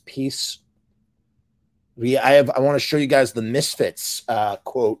through this piece. I want to show you guys the Misfits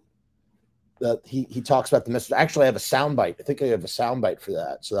quote. He talks about the Misfits. Actually, I have a soundbite. I think I have a soundbite for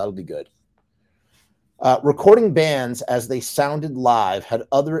that, so that'll be good. Recording bands as they sounded live had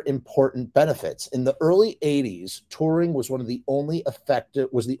other important benefits. In the early 80s, touring was the only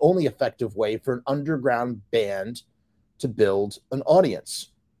effective way for an underground band to build an audience.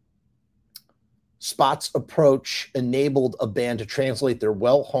 Spot's approach enabled a band to translate their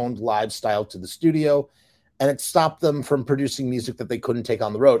well-honed live style to the studio, and it stopped them from producing music that they couldn't take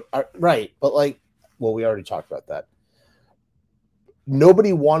on the road. Right, but we already talked about that.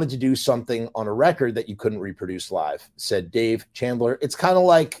 Nobody wanted to do something on a record that you couldn't reproduce live, said Dave Chandler. It's kind of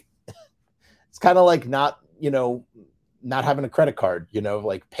like not having a credit card,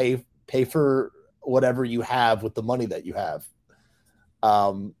 like pay for whatever you have with the money that you have.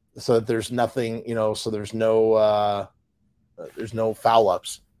 So that there's nothing, so there's no foul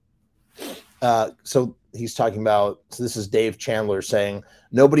ups. So he's talking about, so this is Dave Chandler saying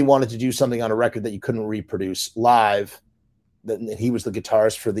nobody wanted to do something on a record that you couldn't reproduce live. That he was the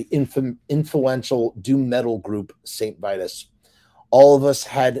guitarist for the influential doom metal group Saint Vitus. All of us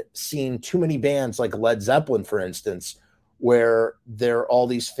had seen too many bands like Led Zeppelin, for instance, where there are all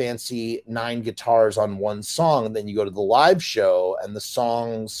these fancy 9 guitars on one song, and then you go to the live show and the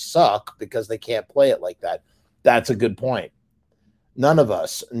songs suck because they can't play it like that. That's a good point. None of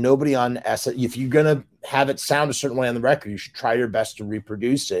us, nobody on if you're going to have it sound a certain way on the record, you should try your best to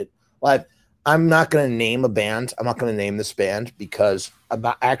reproduce it live. I'm not going to name a band. I'm not going to name this band because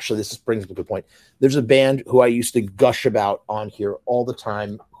this brings up a good point. There's a band who I used to gush about on here all the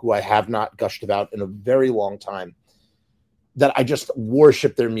time, who I have not gushed about in a very long time, that I just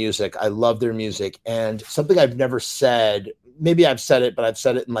worship their music. I love their music. And something I've never said, maybe I've said it, but I've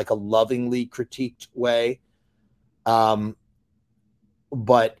said it in like a lovingly critiqued way. But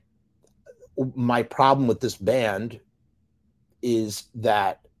my problem with this band is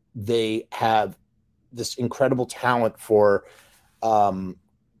that they have this incredible talent for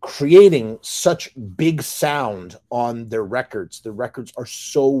creating such big sound on their records. The records are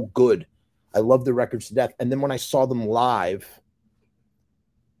so good. I love the records to death. And then when I saw them live,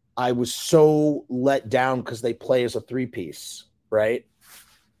 I was so let down because they play as a 3-piece, right?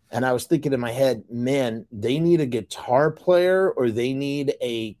 And I was thinking in my head, man, they need a guitar player or they need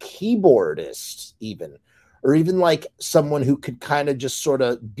a keyboardist even, or even like someone who could kind of just sort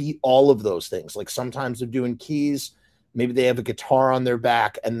of be all of those things. Like sometimes they're doing keys, maybe they have a guitar on their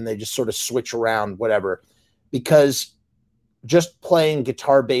back, and then they just sort of switch around, whatever. Because just playing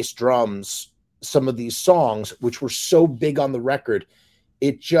guitar, bass, drums, some of these songs, which were so big on the record,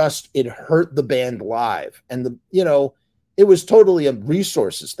 it hurt the band live. And it was totally a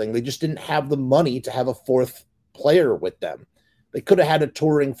resources thing. They just didn't have the money to have a fourth player with them. They could have had a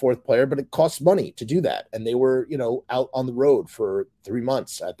touring fourth player, but it costs money to do that. And they were, out on the road for 3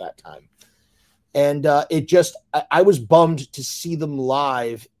 months at that time. And I was bummed to see them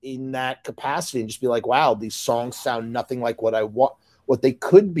live in that capacity and just be like, wow, these songs sound nothing like what they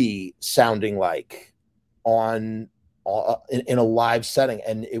could be sounding like in a live setting.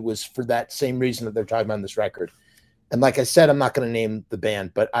 And it was for that same reason that they're talking about in this record. And like I said, I'm not going to name the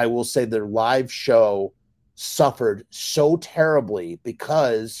band, but I will say their live show suffered so terribly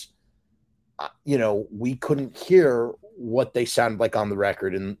because, we couldn't hear what they sounded like on the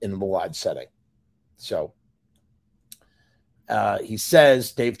record in the live setting. So he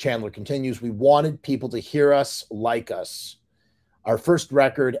says, Dave Chandler continues, we wanted people to hear us, like us. Our first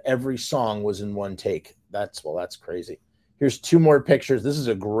record, every song was in one take. That's crazy. Here's 2 more pictures. This is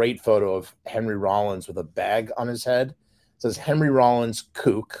a great photo of Henry Rollins with a bag on his head. It says Henry Rollins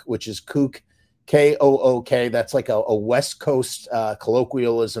Kook, which is Kook, K-O-O-K. That's like a West Coast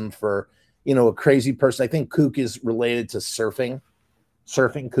colloquialism for, a crazy person. I think Kook is related to surfing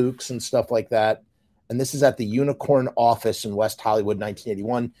kooks and stuff like that. And this is at the Unicorn office in West Hollywood,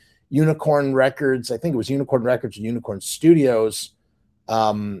 1981. Unicorn Records, I think it was Unicorn Records and Unicorn Studios,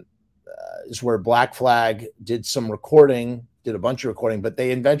 is where Black Flag did a bunch of recording, but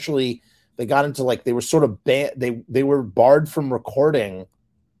they got into they were sort of they were barred from recording.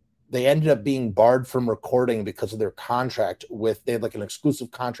 They ended up being barred from recording because of their contract they had an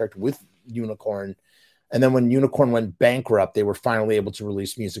exclusive contract with Unicorn. And then when Unicorn went bankrupt, they were finally able to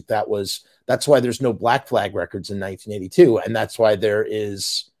release music. That's why there's no Black Flag records in 1982. And that's why there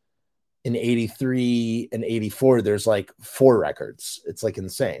is in 83 and 84, there's 4 records. It's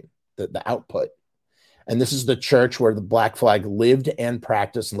insane, the output. And this is the church where the Black Flag lived and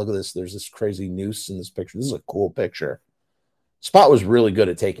practiced. And look at this. There's this crazy noose in this picture. This is a cool picture. Spot was really good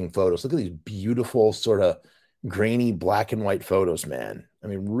at taking photos. Look at these beautiful sort of grainy black and white photos, man. I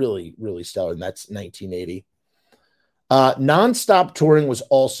mean, really, really stellar. And that's 1980. Nonstop touring was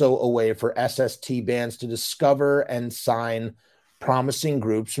also a way for SST bands to discover and sign promising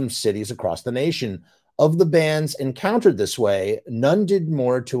groups from cities across the nation. Of the bands encountered this way, none did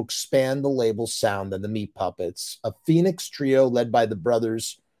more to expand the label's sound than the Meat Puppets, a Phoenix trio led by the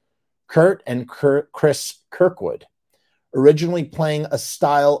brothers Kurt and Chris Kirkwood. Originally playing a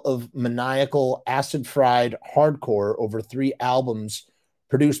style of maniacal, acid-fried hardcore over 3 albums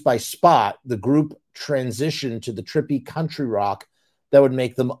produced by Spot, the group transitioned to the trippy country rock that would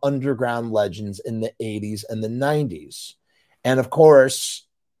make them underground legends in the 80s and the 90s. And of course,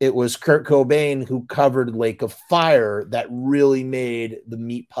 it was Kurt Cobain who covered Lake of Fire that really made the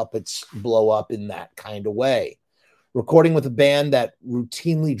Meat Puppets blow up in that kind of way. Recording with a band that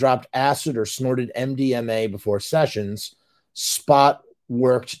routinely dropped acid or snorted MDMA before sessions, Spot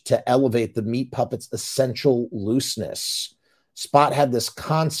worked to elevate the Meat Puppets' essential looseness. Spot had this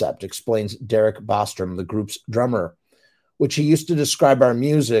concept, explains Derek Bostrom, the group's drummer, which he used to describe our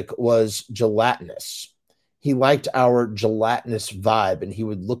music was gelatinous. He liked our gelatinous vibe, and he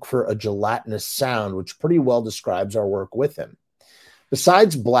would look for a gelatinous sound, which pretty well describes our work with him.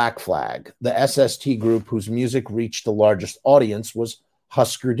 Besides Black Flag, the SST group whose music reached the largest audience was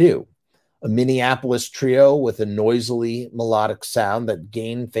Husker Du, a Minneapolis trio with a noisily melodic sound that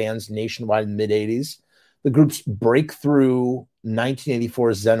gained fans nationwide in the mid-'80s. The group's breakthrough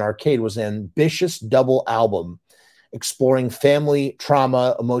 1984 Zen Arcade was an ambitious double album exploring family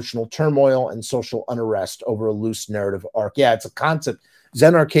trauma, emotional turmoil, and social unrest over a loose narrative arc. Yeah, it's a concept.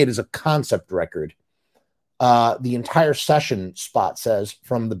 Zen Arcade is a concept record. The entire session, Spot says,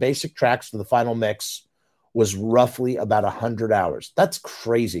 from the basic tracks to the final mix was roughly about 100 hours. That's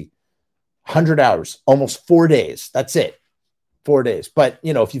crazy. 100 hours, almost 4 days. That's it. 4 days. But,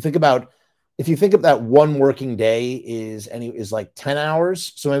 if you think of that one working day is like 10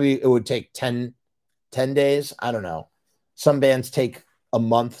 hours, so maybe it would take 10 days. I don't know. Some bands take a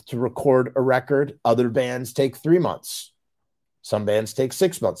month to record a record. Other bands take 3 months. Some bands take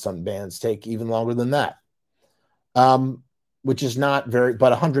 6 months. Some bands take even longer than that. Which is not very,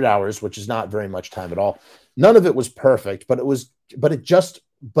 but 100 hours, which is not very much time at all. None of it was perfect, but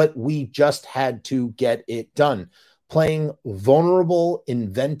we just had to get it done. Playing vulnerable,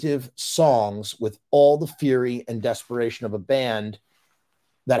 inventive songs with all the fury and desperation of a band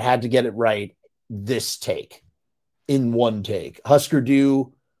that had to get it right this take in one take. Husker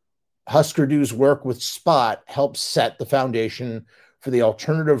Du's work with Spot helped set the foundation for the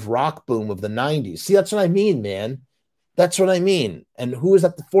alternative rock boom of the 90s. See, that's what I mean, man. That's what I mean. And who was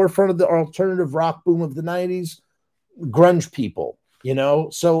at the forefront of the alternative rock boom of the 90s? Grunge people, you know?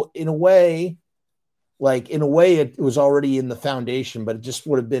 So in a way, it was already in the foundation, but it just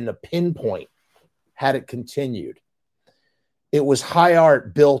would have been a pinpoint had it continued. It was high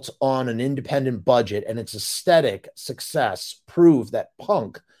art built on an independent budget, and its aesthetic success proved that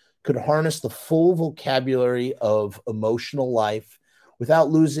punk could harness the full vocabulary of emotional life without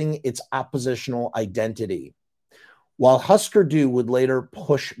losing its oppositional identity. While Husker Du would later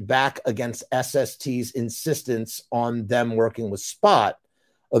push back against SST's insistence on them working with Spot,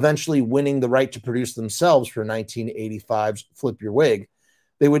 eventually winning the right to produce themselves for 1985's Flip Your Wig,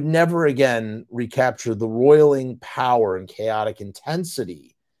 they would never again recapture the roiling power and chaotic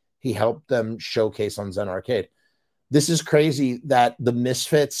intensity he helped them showcase on Zen Arcade. This is crazy that the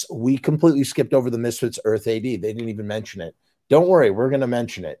Misfits, we completely skipped over the Misfits Earth AD. They didn't even mention it. Don't worry, we're going to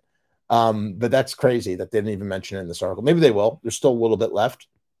mention it. But that's crazy that they didn't even mention it in this article. Maybe they will. There's still a little bit left.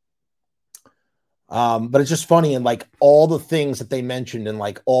 But it's just funny, and like all the things that they mentioned and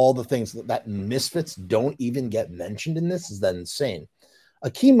like all the things that Misfits don't even get mentioned in this is that insane. A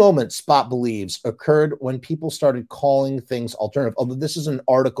key moment, Spot believes, occurred when people started calling things alternative. Although this is an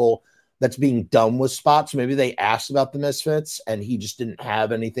article that's being done with Spot, so maybe they asked about the Misfits and he just didn't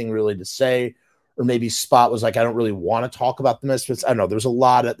have anything really to say, or maybe Spot was like, I don't really want to talk about the Misfits. I don't know. There's a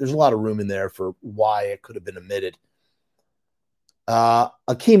lot of room in there for why it could have been omitted. A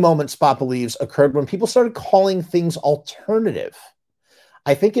key moment, Spot believes, occurred when people started calling things alternative.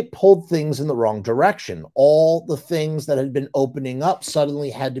 I think it pulled things in the wrong direction. All the things that had been opening up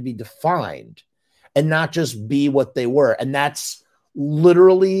suddenly had to be defined and not just be what they were. And that's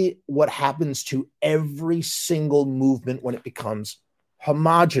literally what happens to every single movement when it becomes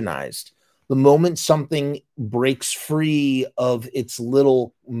homogenized. The moment something breaks free of its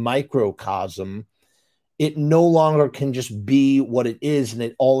little microcosm, it no longer can just be what it is, and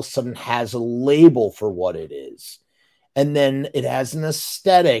it all of a sudden has a label for what it is. And then it has an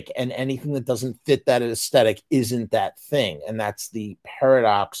aesthetic, and anything that doesn't fit that aesthetic isn't that thing. And that's the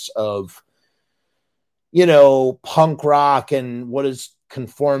paradox of, you know, punk rock and what is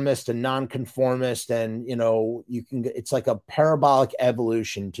conformist and nonconformist. And, you know, it's like a parabolic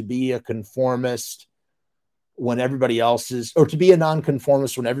evolution to be a conformist when everybody else is, or to be a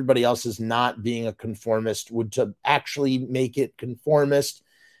nonconformist when everybody else is not being a conformist, would to actually make it conformist,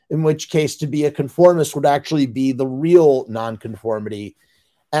 in which case to be a conformist would actually be the real nonconformity.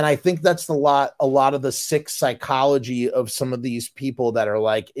 And I think that's a lot of the sick psychology of some of these people that are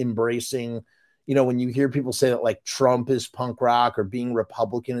like embracing, you know, when you hear people say that like Trump is punk rock or being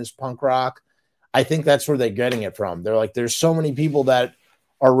Republican is punk rock, I think that's where they're getting it from. They're like, there's so many people that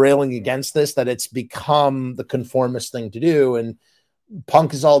are railing against this that it's become the conformist thing to do. And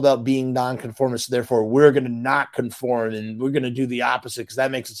punk is all about being nonconformist. Therefore, we're going to not conform and we're going to do the opposite because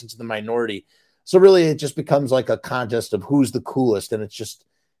that makes us into the minority. So really, it just becomes like a contest of who's the coolest. And it's just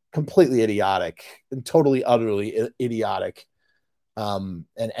completely idiotic and totally, utterly idiotic. And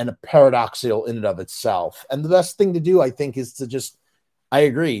a paradoxical in and of itself. And the best thing to do, I think, is to just, I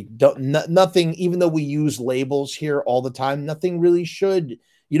agree. Nothing, even though we use labels here all the time, nothing really should.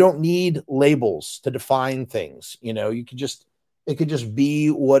 You don't need labels to define things. You know, it could just be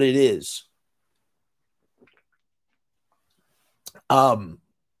what it is.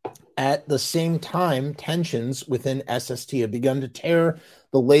 At the same time, tensions within SST have begun to tear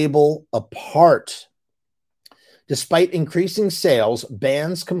the label apart. Despite increasing sales,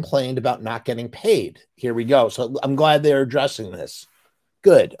 bands complained about not getting paid. Here we go. So I'm glad they're addressing this.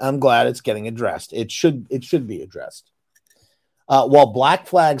 Good. I'm glad it's getting addressed. It should be addressed. While Black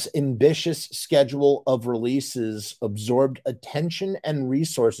Flag's ambitious schedule of releases absorbed attention and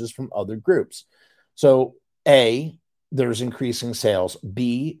resources from other groups. So A, there's increasing sales.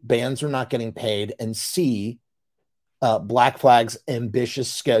 B, bands are not getting paid. And C, Black Flag's ambitious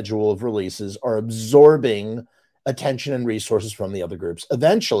schedule of releases are absorbing attention and resources from the other groups.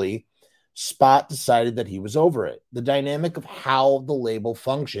 Eventually, Spot decided that he was over it. The dynamic of how the label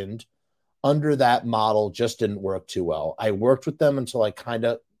functioned under that model just didn't work too well. I worked with them until I kind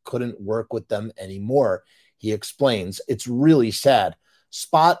of couldn't work with them anymore, he explains. It's really sad.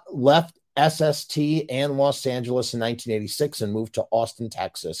 Spot left SST and Los Angeles in 1986 and moved to Austin,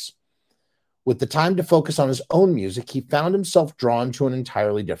 Texas. With the time to focus on his own music, he found himself drawn to an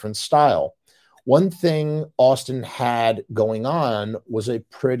entirely different style. One thing Austin had going on was a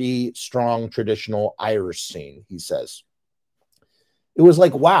pretty strong traditional Irish scene, he says. It was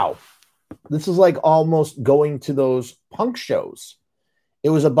like, wow, This is like almost going to those punk shows. It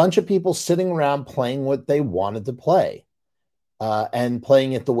was a bunch of people sitting around playing what they wanted to play, and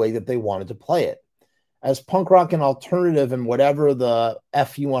playing it the way that they wanted to play it. As punk rock and alternative and whatever the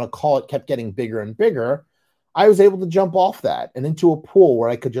F you want to call it kept getting bigger and bigger, I was able to jump off that and into a pool where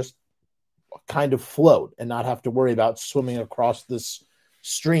I could just kind of float and not have to worry about swimming across this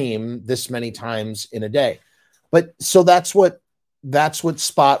stream this many times in a day. But so that's what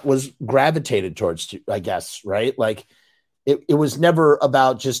Spot was gravitated towards, I guess, right? Like it was never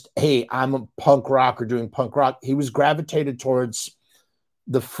about just, hey, I'm a punk rock or doing punk rock. He was gravitated towards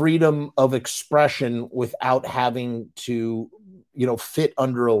the freedom of expression without having to, fit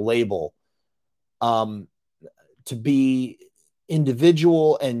under a label, to be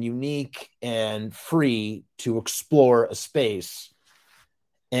individual and unique and free to explore a space.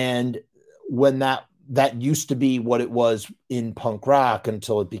 And when that used to be what it was in punk rock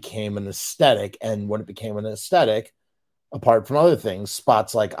until it became an aesthetic. And when it became an aesthetic, apart from other things,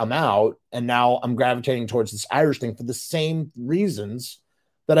 Spot's like, I'm out. And now I'm gravitating towards this Irish thing for the same reasons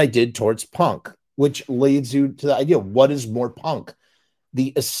that I did towards punk, which leads you to the idea, what is more punk?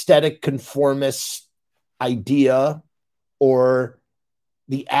 The aesthetic conformist idea or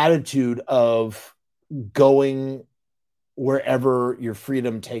the attitude of going wherever your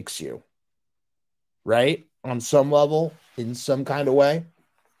freedom takes you, right? On some level, in some kind of way.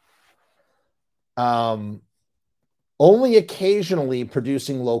 Only occasionally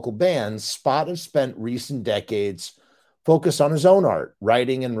producing local bands, Spot has spent recent decades focused on his own art,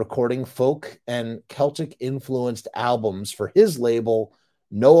 writing and recording folk and Celtic-influenced albums for his label,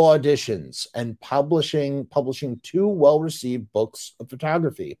 No Auditions, and publishing 2 well-received books of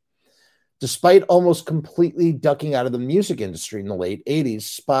photography. Despite almost completely ducking out of the music industry in the late 80s,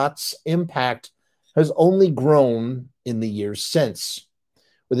 Spot's impact has only grown in the years since.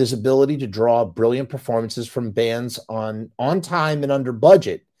 With his ability to draw brilliant performances from bands on time and under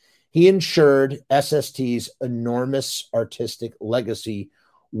budget, he ensured SST's enormous artistic legacy,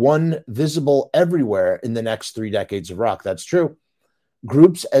 one visible everywhere in the next 3 decades of rock. That's true.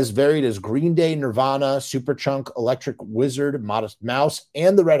 Groups as varied as Green Day, Nirvana, Superchunk, Electric Wizard, Modest Mouse,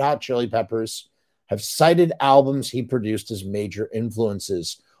 and the Red Hot Chili Peppers have cited albums he produced as major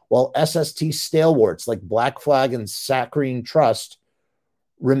influences, while SST stalwarts like Black Flag and Saccharine Trust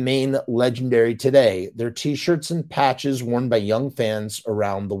remain legendary today. Their t-shirts and patches worn by young fans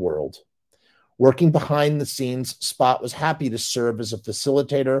around the world. Working behind the scenes, Spot was happy to serve as a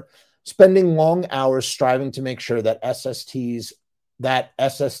facilitator, spending long hours striving to make sure that SST's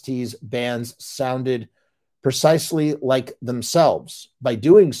bands sounded precisely like themselves. By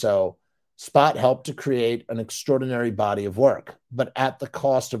doing so, Spot helped to create an extraordinary body of work, but at the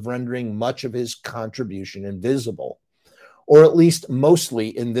cost of rendering much of his contribution invisible, or at least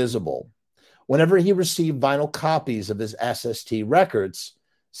mostly invisible. Whenever he received vinyl copies of his SST records,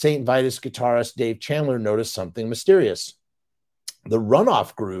 St. Vitus guitarist Dave Chandler noticed something mysterious. The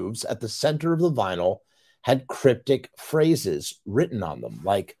runoff grooves at the center of the vinyl had cryptic phrases written on them,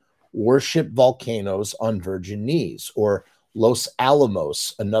 like "Worship volcanoes on virgin knees," or "Los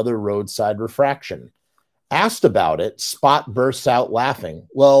Alamos, another roadside refraction." Asked about it, Spot bursts out laughing.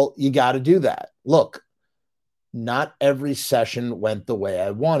 "Well, you got to do that. Look, not every session went the way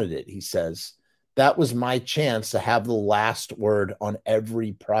I wanted it," he says. "That was my chance to have the last word on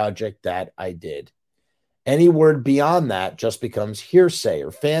every project that I did. Any word beyond that just becomes hearsay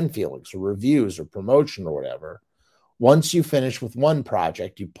or fan feelings or reviews or promotion or whatever. Once you finish with one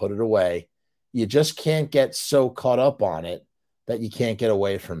project, you put it away. You just can't get so caught up on it that you can't get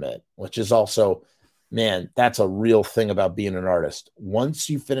away from it," which is also, man, that's a real thing about being an artist. Once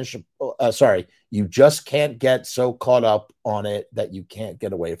you finish, you just can't get so caught up on it that you can't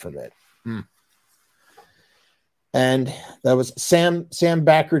get away from it. And that was Sam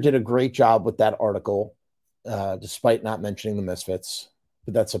Backer did a great job with that article, despite not mentioning the Misfits.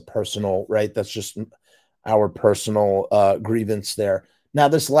 But that's a personal, right? That's just our personal grievance there. Now,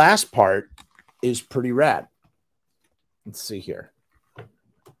 this last part is pretty rad. Let's see here.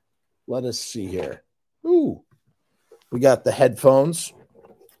 Let us see here. Ooh, we got the headphones.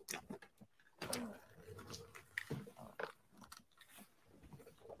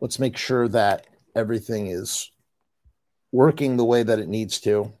 Let's make sure that everything is working the way that it needs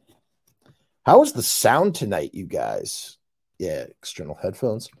to. How is the sound tonight, you guys? Yeah, external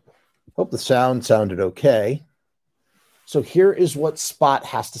headphones. Hope the sound sounded okay. So here is what Spot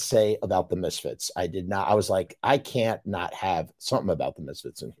has to say about the Misfits. I was like, I can't not have something about the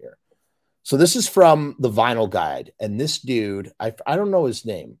Misfits in here. So this is from the Vinyl Guide. And this dude, I don't know his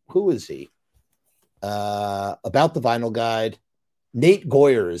name. Who is he? About the Vinyl Guide. Nate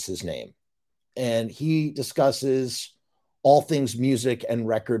Goyer is his name. and he discusses all things music and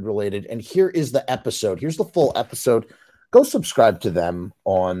record related. And here is the episode. Here's the full episode. Go subscribe to them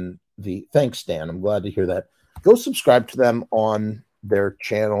on the, thanks, Dan. I'm glad to hear that. Go subscribe to them on their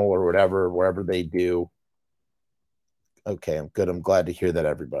channel or whatever, wherever they do. Okay, I'm good. I'm glad to hear that,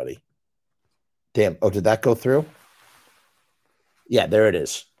 everybody. Damn. Oh, did that go through? Yeah, there it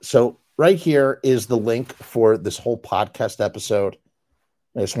is. So right here is the link for this whole podcast episode.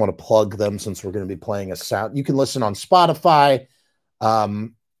 I just want to plug them since we're going to be playing a sound. You can listen on Spotify.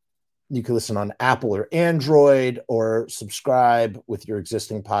 You can listen on Apple or Android, or subscribe with your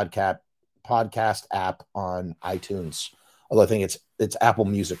existing podcast app on iTunes. Although I think it's Apple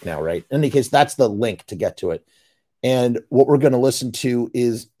Music now, right? In any case, that's the link to get to it. And what we're going to listen to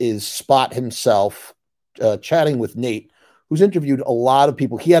is Spot himself chatting with Nate, who's interviewed a lot of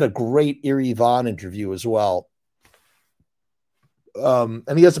people. He had a great Eerie Von interview as well.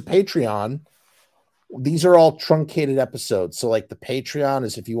 And he has a Patreon. These are all truncated episodes. So like the Patreon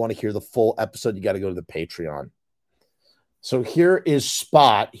is, if you want to hear the full episode, you got to go to the Patreon. So here is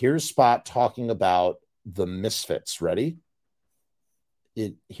Spot. Here's Spot talking about the Misfits. Ready?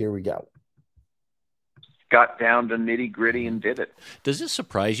 Here we go. Got down to nitty gritty and did it. Does it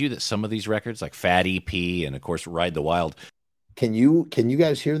surprise you that some of these records, like Fat EP and of course Ride the Wild, can you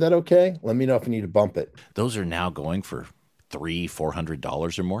guys hear that? Okay, let me know if you need to bump it. Those are now going for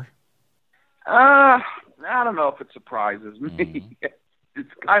 $300-$400 or more. I don't know if it surprises me. It's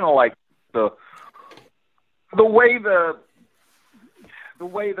kind of like the way the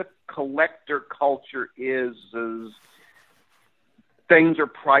collector culture is things are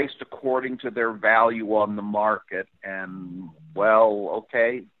priced according to their value on the market, and well,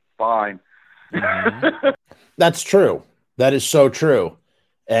 okay, fine. That's true. That is so true.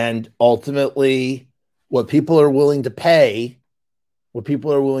 And ultimately, what people are willing to pay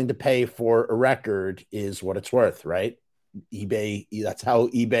for a record is what it's worth, right? eBay, that's how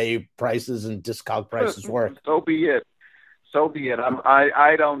eBay prices and Discog prices work. So be it.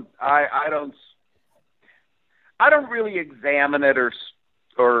 I don't really examine it or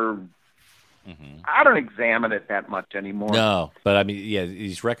I don't examine it that much anymore. No, but I mean, yeah,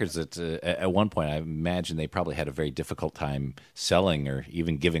 these records that at one point I imagine they probably had a very difficult time selling or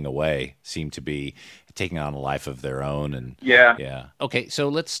even giving away seem to be taking on a life of their own. And yeah. Okay, so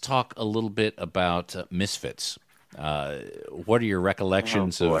let's talk a little bit about Misfits. What are your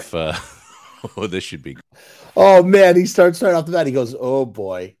recollections of? Oh, this should be. Oh man, he starts right off the bat. He goes, "Oh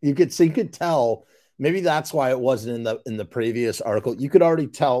boy," you could tell. Maybe that's why it wasn't in the previous article. You could already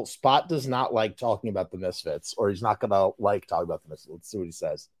tell Spot does not like talking about the Misfits, or he's not going to like talking about the Misfits. Let's see what he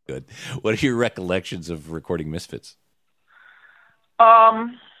says. Good. What are your recollections of recording Misfits? They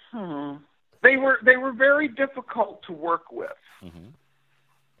were very difficult to work with,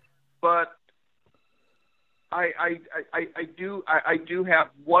 but I do have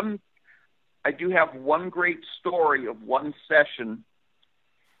one great story of one session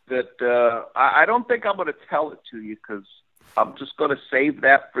that I don't think I'm going to tell it to you because I'm just going to save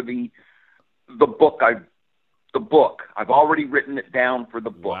that for the book. I've already written it down for the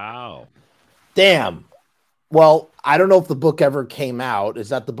book. Wow. Damn. Well, I don't know if the book ever came out. Is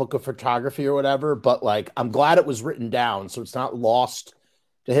that the book of photography or whatever? But like, I'm glad it was written down so it's not lost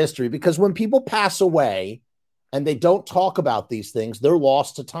to history, because when people pass away and they don't talk about these things, they're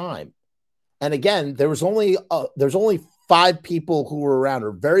lost to time. And again, there's only 5 people who were around,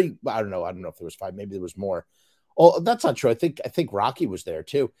 or I don't know if there was 5, maybe there was more. Oh, that's not true. I think Rocky was there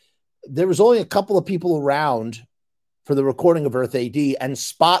too. There was only a couple of people around for the recording of Earth AD, and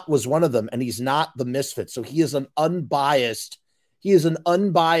Spot was one of them, and he's not the Misfits. So he is an unbiased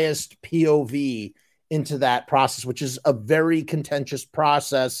POV into that process, which is a very contentious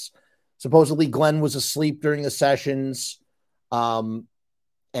process. Supposedly Glenn was asleep during the sessions.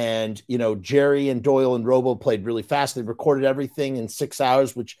 And, Jerry and Doyle and Robo played really fast. They recorded everything in 6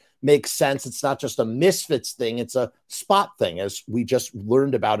 hours, which makes sense. It's not just a Misfits thing. It's a Spot thing, as we just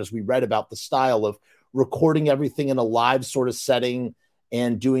learned about, as we read about the style of recording everything in a live sort of setting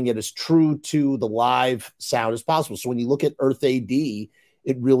and doing it as true to the live sound as possible. So when you look at Earth AD,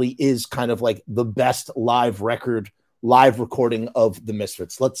 it really is kind of like the best live recording of the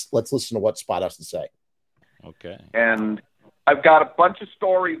Misfits. Let's listen to what Spot has to say. Okay. And I've got a bunch of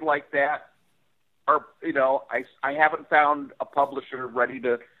stories like that. Or, I haven't found a publisher ready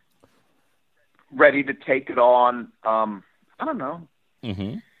to take it on. I don't know.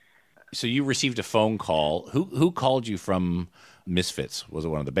 Mm-hmm. So you received a phone call. Who called you from Misfits? Was it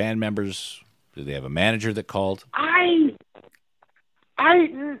one of the band members? Did they have a manager that called?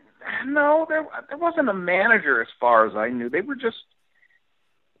 No, there wasn't a manager as far as I knew. They were just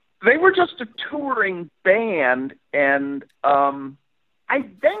They were just a touring band, and I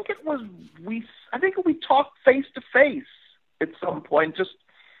think we talked face to face at some point. Just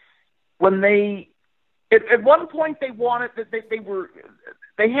when at one point they wanted that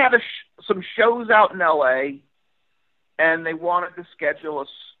they had some shows out in L.A. and they wanted to schedule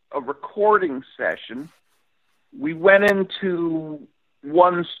a recording session. We went into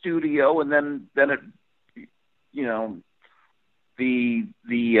one studio, and then it,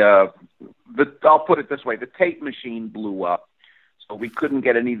 I'll put it this way: the tape machine blew up, so we couldn't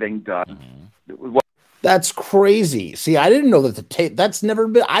get anything done. Mm-hmm. That's crazy. See, I didn't know that the tape. That's never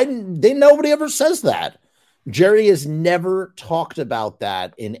been. Nobody ever says that. Jerry has never talked about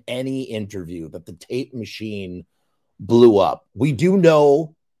that in any interview, that the tape machine blew up. We do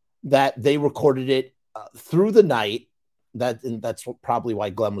know that they recorded it through the night. That's probably why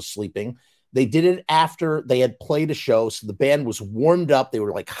Glenn was sleeping. They did it after they had played a show, so the band was warmed up. They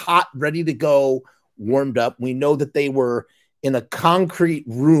were like hot, ready to go, warmed up. We know that they were in a concrete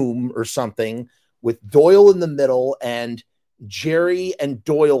room or something with Doyle in the middle and Jerry and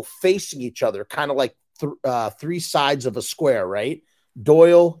Doyle facing each other, kind of like three sides of a square, right?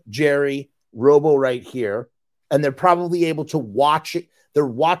 Doyle, Jerry, Robo right here. And they're probably able to watch it. They're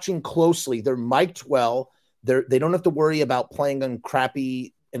watching closely. They're mic'd well. They don't have to worry about playing on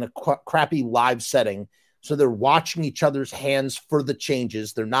in a crappy live setting. So they're watching each other's hands for the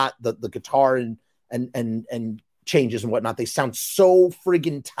changes. They're not the guitar and changes and whatnot. They sound so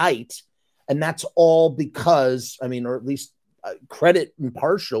friggin' tight. And that's all because, or at least credit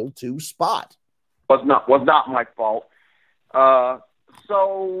impartial to Spot. Was not my fault.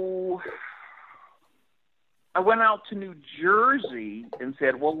 So I went out to New Jersey and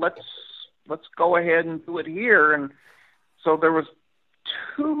said, well, let's go ahead and do it here. And so there was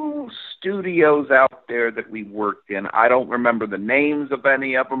 2 studios out there that we worked in. I don't remember the names of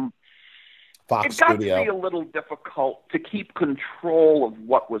any of them. Fox it got Studio. to be a little difficult to keep control of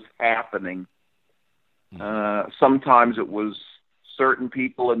what was happening. Sometimes it was certain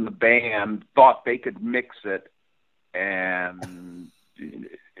people in the band thought they could mix it, and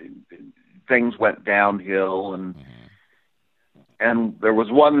things went downhill. And there was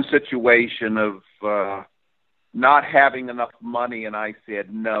one situation of not having enough money, and I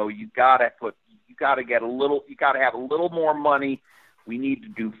said, no, you got to have a little more money. We need to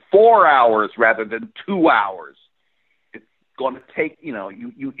do 4 hours rather than 2 hours. It's going to take,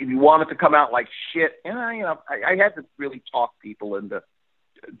 if you want it to come out like shit, and I had to really talk people into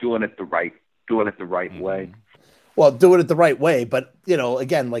doing it the right way. Well, doing it the right way, but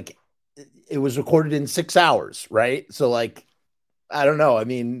again, like it was recorded in 6 hours, right? So like, I don't know.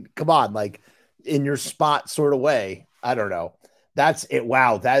 Come on, like in your Spot sort of way. I don't know. That's it.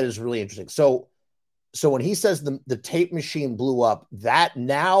 Wow. That is really interesting. So when he says the tape machine blew up, that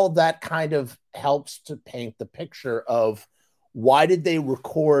kind of helps to paint the picture of why did they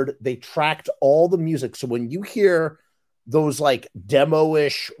record? They tracked all the music. So when you hear those like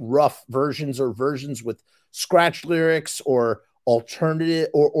demo-ish rough versions or versions with scratch lyrics or alternative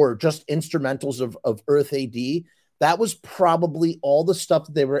or just instrumentals of Earth AD, that was probably all the stuff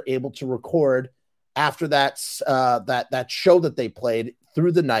that they were able to record after that show that they played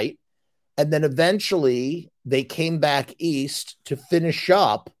through the night. And then eventually they came back east to finish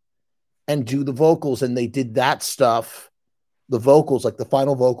up and do the vocals. And they did that stuff, the vocals, like the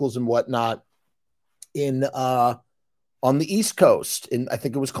final vocals and whatnot on the East Coast. And I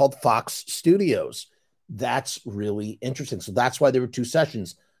think it was called Fox Studios. That's really interesting. So that's why there were 2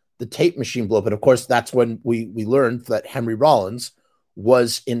 sessions. The tape machine blew up. And of course, that's when we learned that Henry Rollins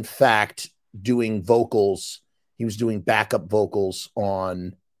was in fact doing vocals. He was doing backup vocals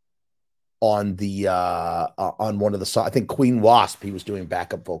on one of the songs. I think Queen Wasp, he was doing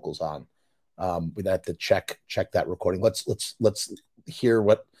backup vocals on. We'd have to check that recording. Let's hear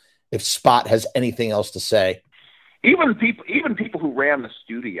if Spot has anything else to say. Even people who ran the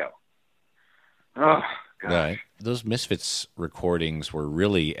studio. Oh, gosh. Right. Those Misfits recordings were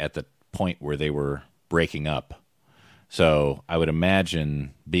really at the point where they were breaking up. So I would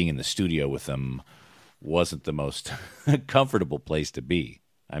imagine being in the studio with them wasn't the most comfortable place to be.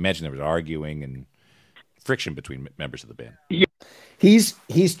 I imagine there was arguing and friction between members of the band. Yeah. He's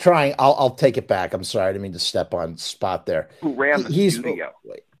trying. I'll take it back. I'm sorry. I didn't mean to step on Spot there. Who ran the studio?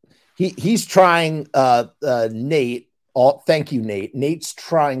 He's trying. Nate. Thank you, Nate. Nate's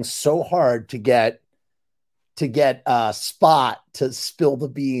trying so hard to get Spot to spill the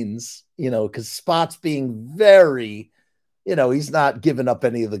beans. Because Spot's being very. He's not giving up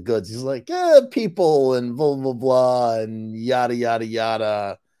any of the goods. He's like, people and blah, blah, blah, and yada, yada,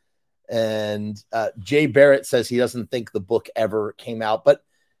 yada. And Jay Barrett says he doesn't think the book ever came out. But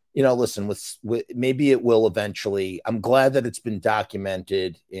listen, with maybe it will eventually. I'm glad that it's been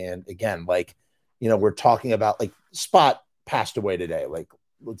documented. And again, like, we're talking about, like, Spot passed away today. Like,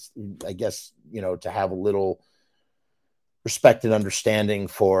 I guess, to have a little respect and understanding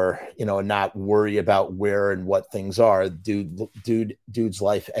for, and not worry about where and what things are. Dude's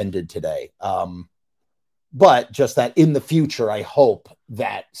life ended today. But just that in the future, I hope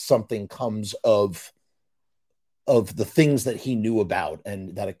that something comes of the things that he knew about,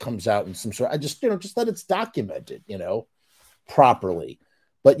 and that it comes out in some sort. I just, just that it's documented, properly.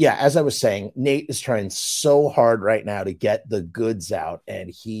 But yeah, as I was saying, Nate is trying so hard right now to get the goods out,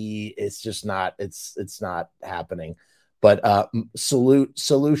 and it's just not, it's not happening. But I salute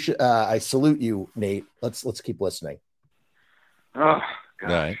you, Nate. Let's keep listening. Oh,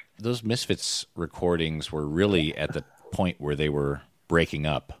 God. Right. Those Misfits recordings were really at the point where they were breaking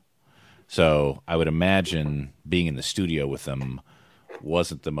up. So I would imagine being in the studio with them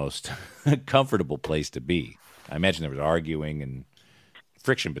wasn't the most comfortable place to be. I imagine there was arguing and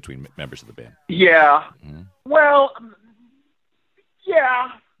friction between members of the band. Yeah. Mm-hmm. Well, yeah,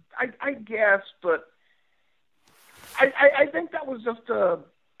 I guess, but I think that was just a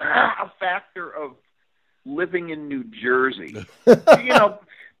factor of living in New Jersey.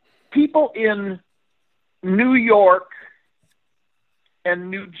 People in New York and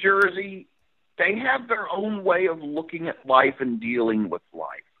New Jersey, they have their own way of looking at life and dealing with life.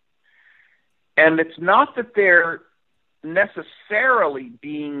 And it's not that they're necessarily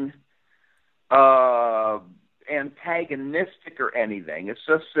being antagonistic or anything. It's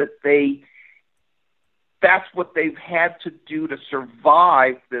just that that's what they've had to do to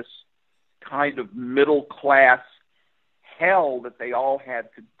survive this kind of middle class hell that they all had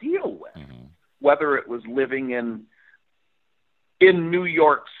to deal with. Mm-hmm. Whether it was living in New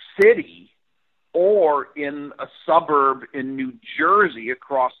York City or in a suburb in New Jersey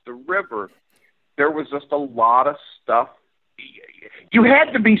across the river, there was just a lot of stuff. You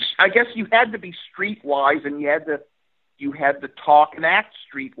had to be streetwise, and you had to talk and act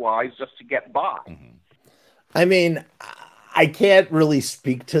streetwise just to get by. Mm-hmm. I mean, I can't really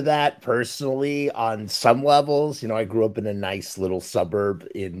speak to that personally on some levels. I grew up in a nice little suburb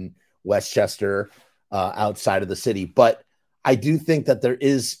in Westchester, outside of the city, but I do think that there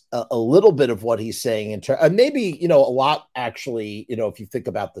is a little bit of what he's saying and maybe, a lot actually, if you think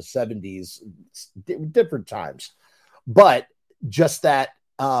about the 70s, different times, but just that,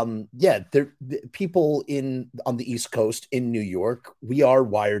 people on the East Coast in New York, we are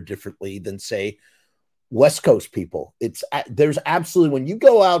wired differently than, say, West Coast people. There's absolutely, when you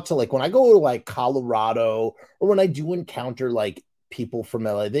go out to, like, when I go to, like, Colorado, or when I do encounter, like, people from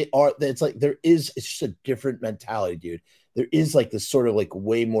LA, it's like, it's just a different mentality, dude. There is, like, this sort of, like,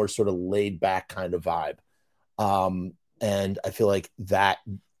 way more sort of laid back kind of vibe. And I feel like that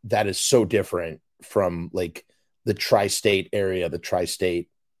is so different from, like, the tri-state area,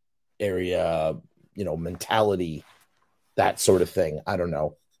 mentality, that sort of thing. I don't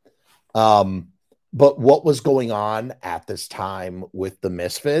know. But what was going on at this time with the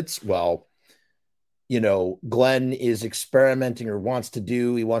Misfits? Well, Glenn is experimenting, or wants to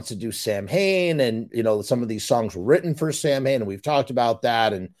do Sam Hain, and, some of these songs were written for Sam Hain, and we've talked about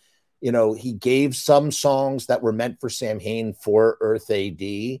that. And, he gave some songs that were meant for Sam Hain for Earth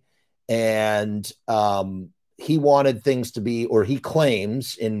AD. And he wanted things to be, or he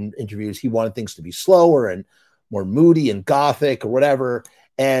claims in interviews, he wanted things to be slower and more moody and gothic or whatever.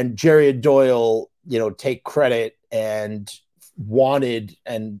 And Jerry Doyle, take credit and wanted,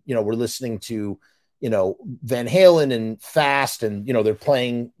 and, we're listening to, Van Halen and Fast, and, they're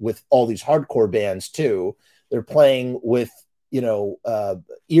playing with all these hardcore bands too. They're playing with,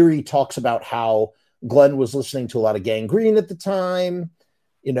 Eerie talks about how Glenn was listening to a lot of Gangrene at the time,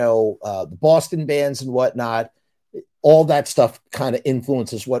 the Boston bands and whatnot. All that stuff kind of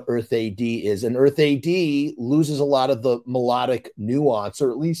influences what Earth AD is. And Earth AD loses a lot of the melodic nuance,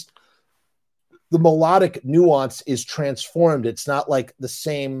 or at least the melodic nuance is transformed. It's not like the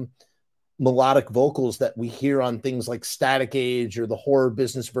same melodic vocals that we hear on things like Static Age or the Horror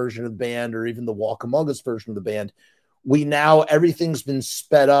Business version of the band, or even the Walk Among Us version of the band. Everything's been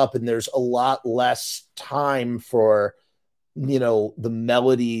sped up, and there's a lot less time for, the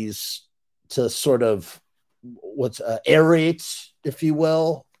melodies to sort of aerate, if you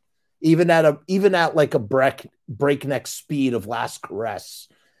will, even at like a breakneck speed of Last Caress.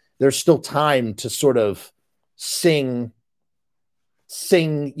 There's still time to sort of sing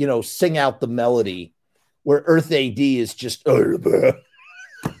out the melody, where Earth AD is just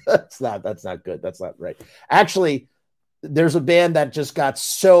that's not good. That's not right. Actually, there's a band that just got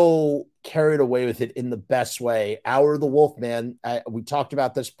so carried away with it in the best way. Hour of the Wolf, man. We talked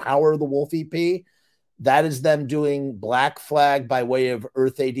about this Power of the Wolf EP. That is them doing Black Flag by way of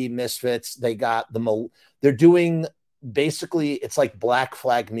Earth AD Misfits. They got they're doing basically, it's like Black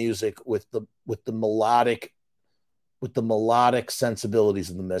Flag music with the melodic sensibilities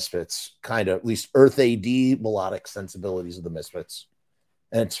of the Misfits, kind of, at least Earth AD melodic sensibilities of the Misfits.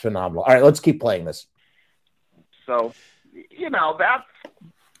 And it's phenomenal. All right, let's keep playing this. So, that's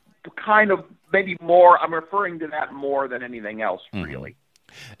kind of maybe more, I'm referring to that more than anything else, really.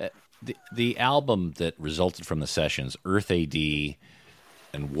 The album that resulted from the sessions, Earth AD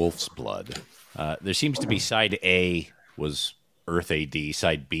and Wolf's Blood, there seems to be side A was Earth AD,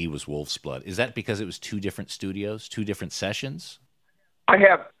 side B was Wolf's Blood. Is that because it was two different studios, two different sessions? I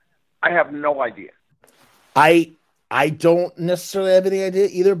have no idea. I don't necessarily have any idea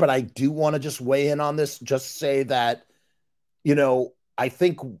either, but I do want to just weigh in on this. Just say that, I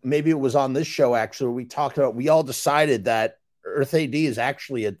think maybe it was on this show, actually, we talked about, we all decided that Earth AD is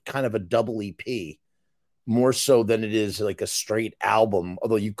actually a kind of a double EP, more so than it is like a straight album,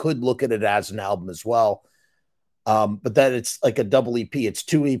 although you could look at it as an album as well. But that it's like a double EP. It's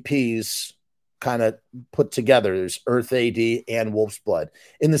two EPs kind of put together. There's Earth AD and Wolf's Blood.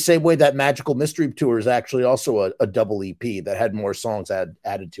 In the same way that Magical Mystery Tour is actually also a double EP that had more songs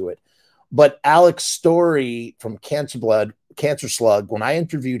added to it. But Alex Story from Cancer Slug, when I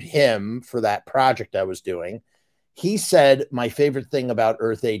interviewed him for that project I was doing, he said my favorite thing about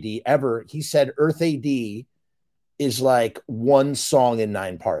Earth AD ever, he said Earth AD is like one song in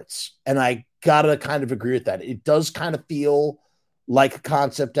 9 parts. And I gotta kind of agree with that. It does kind of feel like a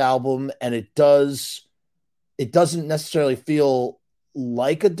concept album, and it doesn't necessarily feel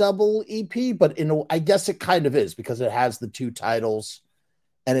like a double EP, but I guess it kind of is, because it has the 2 titles,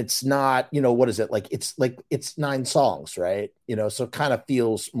 and it's not, what is it? It's 9 songs, right? So it kind of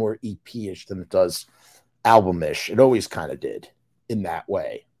feels more EP-ish than it does album-ish. It always kind of did in that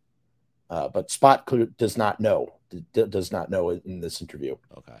way. But Spot does not know in this interview.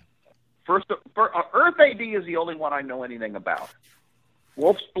 Okay. First, Earth AD is the only one I know anything about.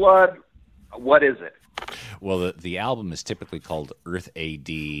 Wolf's Blood, what is it? Well, the album is typically called Earth AD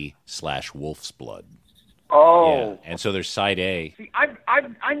 / Wolf's Blood. Oh, yeah. And so there's side A. See,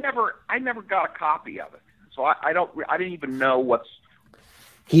 I never got a copy of it, so I didn't even know what's.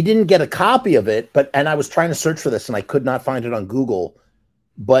 He didn't get a copy of it, and I was trying to search for this and I could not find it on Google.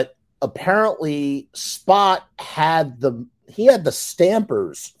 But apparently, Spot had the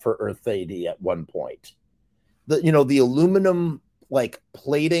stampers for Earth AD at one point. The aluminum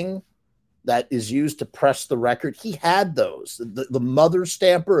plating that is used to press the record. He had those. The mother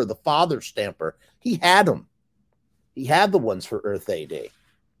stamper or the father stamper. He had them. He had the ones for Earth AD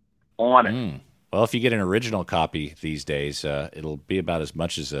on it. Well, if you get an original copy these days, it'll be about as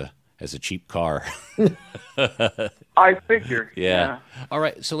much as a cheap car. I figure. Yeah. All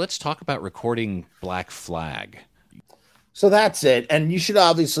right. So let's talk about recording Black Flag. So that's it. And you should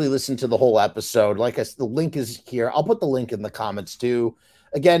obviously listen to the whole episode. Like I said, the link is here. I'll put the link in the comments too.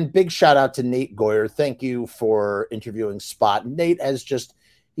 Again, big shout out to Nate Goyer. Thank you for interviewing Spot. Nate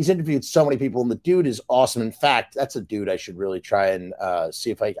he's interviewed so many people, and the dude is awesome. In fact, that's a dude I should really try and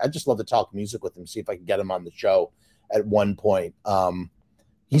see if I just love to talk music with him, see if I can get him on the show at one point.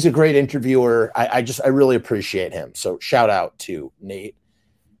 He's a great interviewer. I really appreciate him. So shout out to Nate.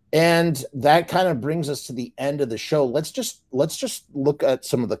 And that kind of brings us to the end of the show. Let's just look at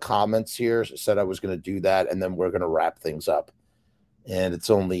some of the comments here. I said I was going to do that, and then we're going to wrap things up. And it's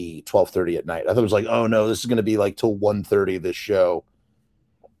only 12:30 at night. I thought it was like, oh no, this is going to be like till 1:30 this show.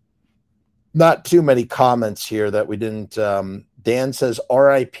 Not too many comments here that we didn't. Dan says,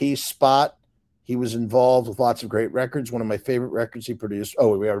 R.I.P. Spot. He was involved with lots of great records. One of my favorite records he produced.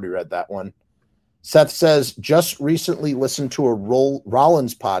 Oh, we already read that one. Seth says, just recently listened to a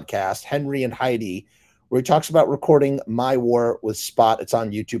Rollins podcast, Henry and Heidi, where he talks about recording My War with Spot. It's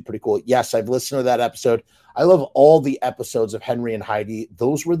on YouTube. Pretty cool. Yes, I've listened to that episode. I love all the episodes of Henry and Heidi.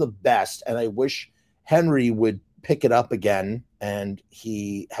 Those were the best, and I wish Henry would pick it up again, and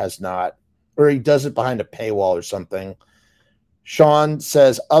he has not, or he does it behind a paywall or something. Sean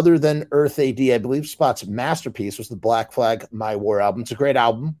says, other than Earth AD, I believe Spot's masterpiece was the Black Flag My War album. It's a great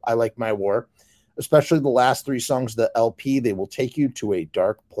album. I like My War. Especially the last 3 songs of the LP, they will take you to a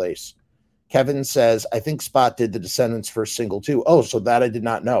dark place. Kevin says, I think Spot did the Descendants' first single too. Oh, so that I did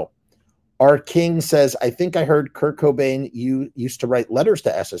not know. R. King says, I think I heard Kurt Cobain used to write letters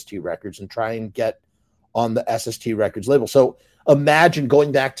to SST Records and try and get on the SST Records label. So imagine,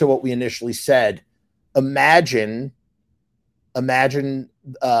 going back to what we initially said, imagine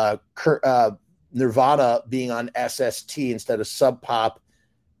Nirvana being on SST instead of Sub Pop,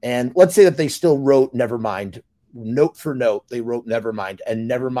 And let's say that they still wrote Nevermind, note for note, they wrote Nevermind, and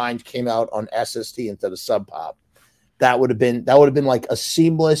Nevermind came out on SST instead of Sub Pop. That would have been like a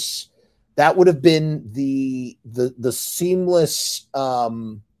seamless. That would have been the seamless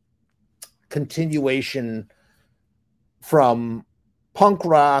continuation from punk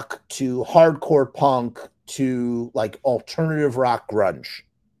rock to hardcore punk to like alternative rock grunge,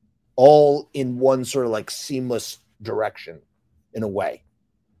 all in one sort of like seamless direction in a way.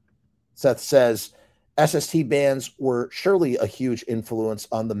 Seth says SST bands were surely a huge influence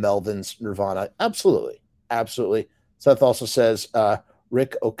on the Melvins, Nirvana. Absolutely. Seth also says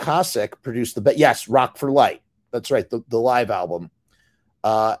Rick Ocasek produced yes, Rock for Light. That's right, the live album.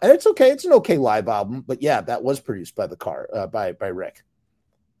 And it's okay. It's an okay live album, but yeah, that was produced by by Rick.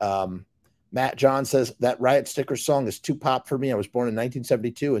 Matt John says that Riot Sticker song is too pop for me. I was born in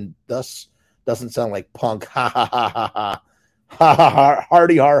 1972 and thus doesn't sound like punk. Ha ha ha ha ha. Ha ha ha.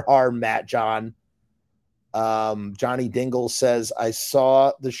 Hardy har har, Matt John. Johnny Dingle says, I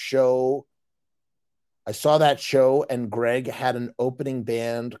saw that show, and Greg had an opening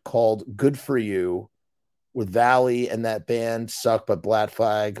band called Good For You with Valley, and that band sucked, but Black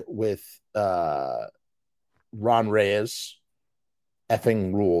Flag with Ron Reyes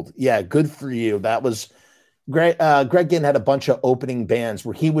effing ruled. Yeah, Good For You. That was Greg. Greg Ginn had a bunch of opening bands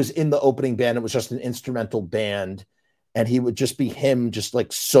where he was in the opening band. It was just an instrumental band, and he would just be him just like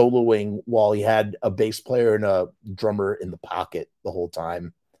soloing while he had a bass player and a drummer in the pocket the whole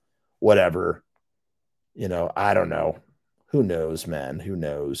time. Whatever. I don't know. Who knows, man? Who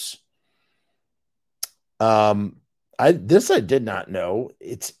knows? I did not know.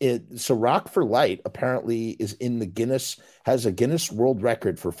 So Rock for Light apparently is in the has a Guinness World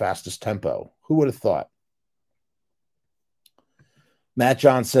Record for fastest tempo. Who would have thought? Matt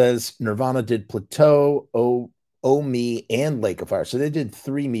John says Nirvana did Plateau, Oh Me, and Lake of Fire. So they did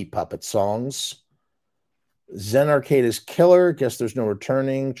 3 Meat Puppet songs. Zen Arcade is killer. Guess there's no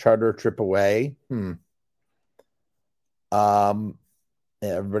returning. Charter Trip Away.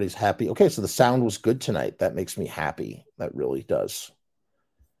 Yeah, everybody's happy. Okay, so the sound was good tonight. That makes me happy. That really does.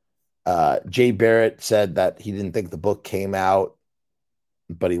 Jay Barrett said that he didn't think the book came out,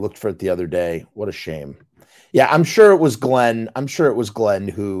 but he looked for it the other day. What a shame. Yeah, I'm sure it was Glenn.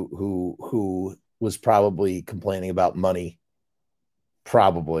 Who was probably complaining about money.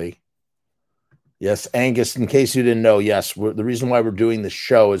 Probably. Yes, Angus, in case you didn't know, yes, the reason why we're doing this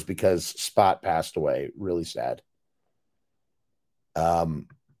show is because Spot passed away. Really sad.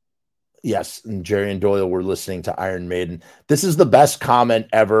 Yes, and Jerry and Doyle were listening to Iron Maiden. This is the best comment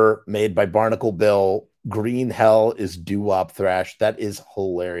ever made by Barnacle Bill. Green Hell is doo-wop thrash. That is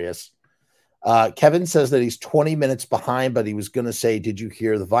hilarious. Kevin says that he's 20 minutes behind, but he was going to say, did you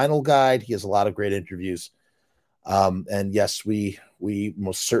hear the Vinyl Guide? He has a lot of great interviews. And yes, we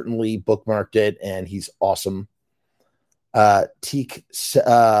most certainly bookmarked it, and he's awesome. Teak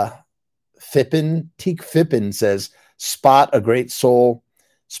Fippen says, Spot, a great soul,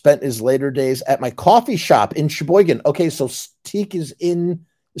 spent his later days at my coffee shop in Sheboygan. Okay, so Teak is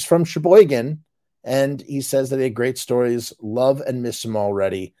from Sheboygan, and he says that he had great stories. Love and miss him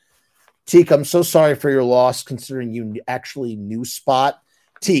already. Teak, I'm so sorry for your loss, considering you actually knew Spot.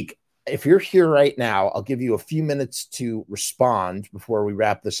 Teak, if you're here right now, I'll give you a few minutes to respond before we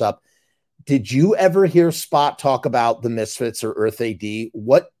wrap this up. Did you ever hear Spot talk about the Misfits or Earth AD?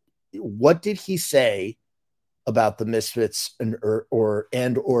 What did he say about the Misfits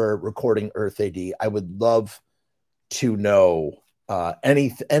or recording Earth AD? I would love to know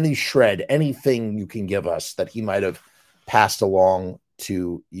any shred, anything you can give us that he might have passed along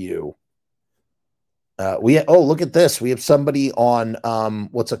to you. Look at this. We have somebody on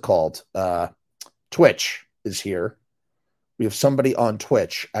what's it called? Twitch is here. We have somebody on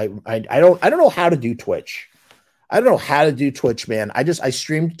Twitch. I don't know how to do Twitch. I don't know how to do Twitch, man. I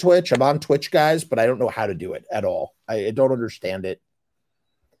streamed Twitch. I'm on Twitch, guys, but I don't know how to do it at all. I don't understand it.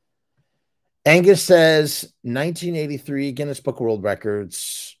 Angus says 1983 Guinness Book of World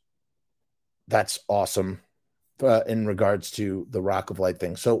Records. That's awesome in regards to the Rock of Light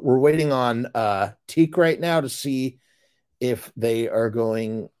thing. So we're waiting on Teak right now to see if they are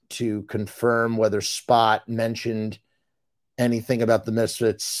going to confirm whether Spot mentioned anything about the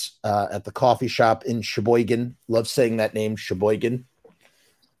Misfits at the coffee shop in Sheboygan. Love saying that name, Sheboygan. I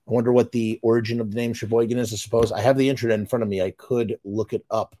wonder what the origin of the name Sheboygan is. I suppose I have the internet in front of me. I could look it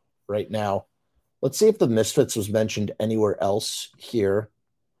up right now. Let's see if the Misfits was mentioned anywhere else here.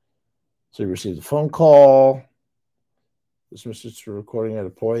 So we received a phone call. This Misfits were recording at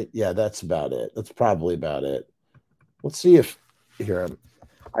a point. Yeah, that's about it. That's probably about it. Let's see if here.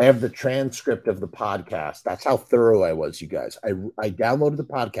 I have the transcript of the podcast. That's how thorough I was, you guys. I downloaded the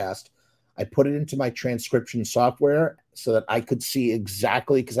podcast. I put it into my transcription software so that I could see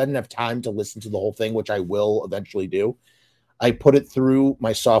exactly, because I didn't have time to listen to the whole thing, which I will eventually do. I put it through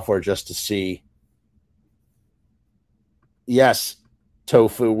my software just to see. Yes,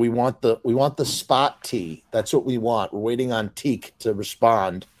 Tofu, we want the spot tea. That's what we want. We're waiting on Teak to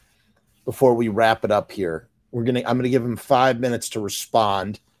respond before we wrap it up here. I'm gonna give him 5 minutes to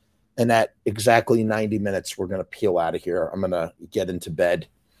respond, and at exactly 90 minutes, we're gonna peel out of here. I'm gonna get into bed.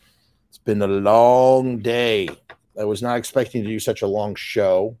 It's been a long day. I was not expecting to do such a long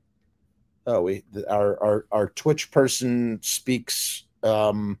show. Oh, our Twitch person speaks.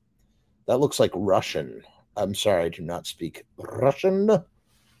 That looks like Russian. I'm sorry, I do not speak Russian.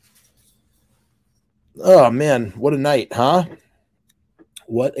 Oh man, what a night, huh?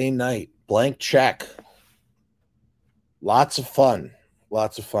 What a night. Blank check. Lots of fun.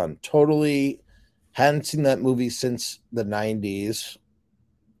 Totally hadn't seen that movie since the 90s.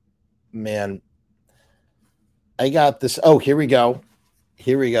 Man, I got this. Oh, here we go.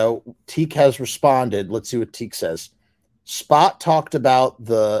 Teak has responded. Let's see what Teak says. Spot talked about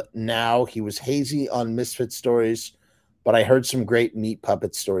now he was hazy on Misfit stories, but I heard some great meat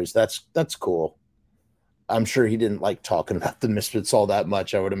puppet stories. That's cool. I'm sure he didn't like talking about the Misfits all that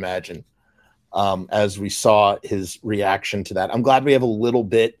much, I would imagine. As we saw his reaction to that. I'm glad we have a little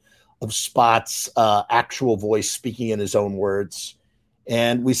bit of Spot's actual voice speaking in his own words.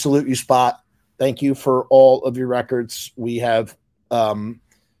 And we salute you, Spot. Thank you for all of your records. We have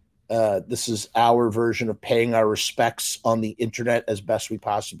this is our version of paying our respects on the internet as best we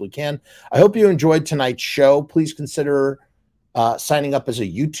possibly can. I hope you enjoyed tonight's show. Please consider signing up as a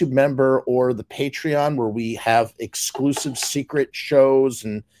YouTube member or the Patreon, where we have exclusive secret shows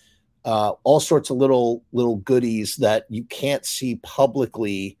and all sorts of little goodies that you can't see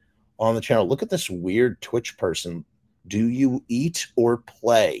publicly on the channel. Look at this weird Twitch person. Do you eat or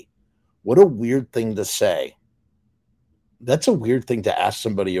play? What a weird thing to say. That's a weird thing to ask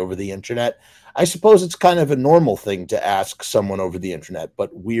somebody over the internet. I suppose it's kind of a normal thing to ask someone over the internet,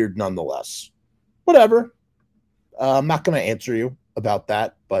 but weird nonetheless. Whatever. I'm not going to answer you about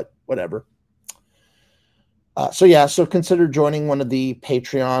that, but whatever. So consider joining one of the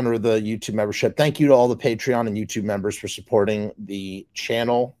Patreon or the YouTube membership. Thank you to all the Patreon and YouTube members for supporting the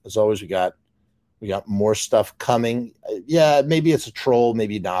channel. As always, we got more stuff coming. Yeah, maybe it's a troll,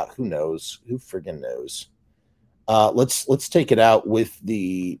 maybe not. Who knows? Who friggin' knows? Let's take it out with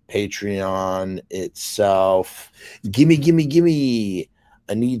the Patreon itself. Gimme.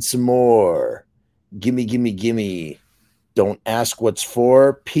 I need some more. Gimme. Don't ask what's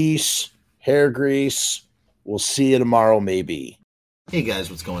for. Peace. Hair grease. We'll see you tomorrow, maybe. Hey guys,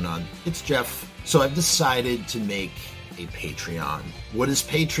 what's going on? It's Jeff. So I've decided to make a Patreon. What is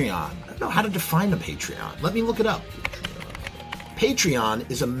Patreon? I don't know how to define a Patreon. Let me look it up. Patreon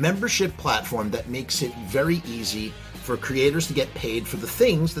is a membership platform that makes it very easy for creators to get paid for the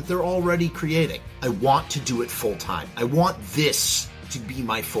things that they're already creating. I want to do it full time. I want this to be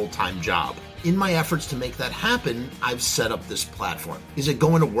my full-time job. In my efforts to make that happen, I've set up this platform. Is it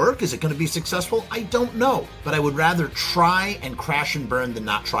going to work? Is it going to be successful? I don't know, but I would rather try and crash and burn than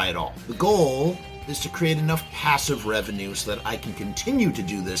not try at all. The goal is to create enough passive revenue so that I can continue to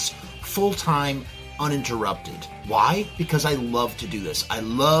do this full-time, uninterrupted. Why? Because I love to do this. I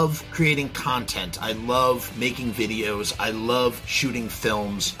love creating content. I love making videos. I love shooting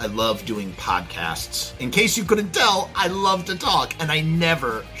films. I love doing podcasts. In case you couldn't tell, I love to talk and I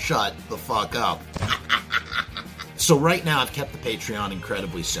never shut the fuck up. So right now I've kept the Patreon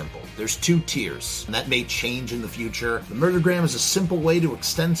incredibly simple. There's 2 tiers, and that may change in the future. The Murdergram is a simple way to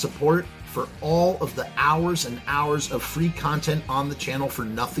extend support for all of the hours and hours of free content on the channel for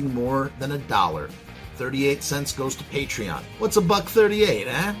nothing more than $1. 38 cents goes to Patreon. What's $1.38,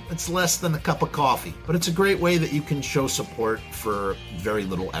 eh? It's less than a cup of coffee, but it's a great way that you can show support for very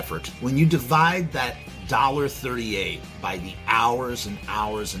little effort. When you divide that $1.38 by the hours and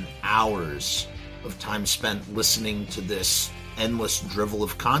hours and hours of time spent listening to this endless drivel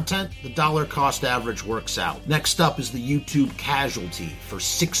of content, the dollar cost average works out. Next up is the YouTube Casualty for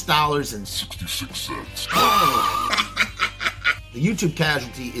 $6.66. The YouTube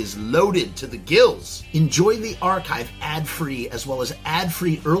Casualty is loaded to the gills. Enjoy the archive ad-free, as well as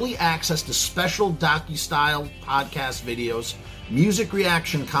ad-free early access to special docu-style podcast videos, music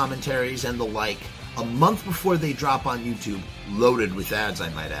reaction commentaries, and the like, a month before they drop on YouTube, loaded with ads, I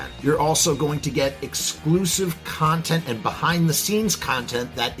might add. You're also going to get exclusive content and behind-the-scenes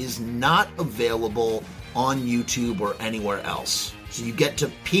content that is not available on YouTube or anywhere else. So you get to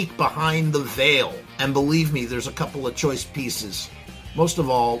peek behind the veil. And believe me, there's a couple of choice pieces. Most of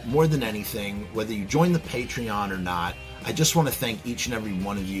all, more than anything, whether you join the Patreon or not, I just want to thank each and every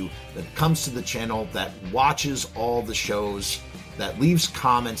one of you that comes to the channel, that watches all the shows, that leaves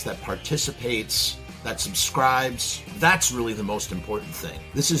comments, that participates, that subscribes. That's really the most important thing.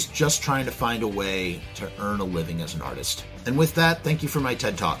 This is just trying to find a way to earn a living as an artist. And with that, thank you for my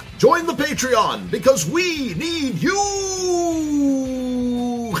TED Talk. Join the Patreon because we need you!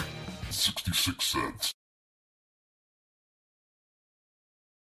 66 cents.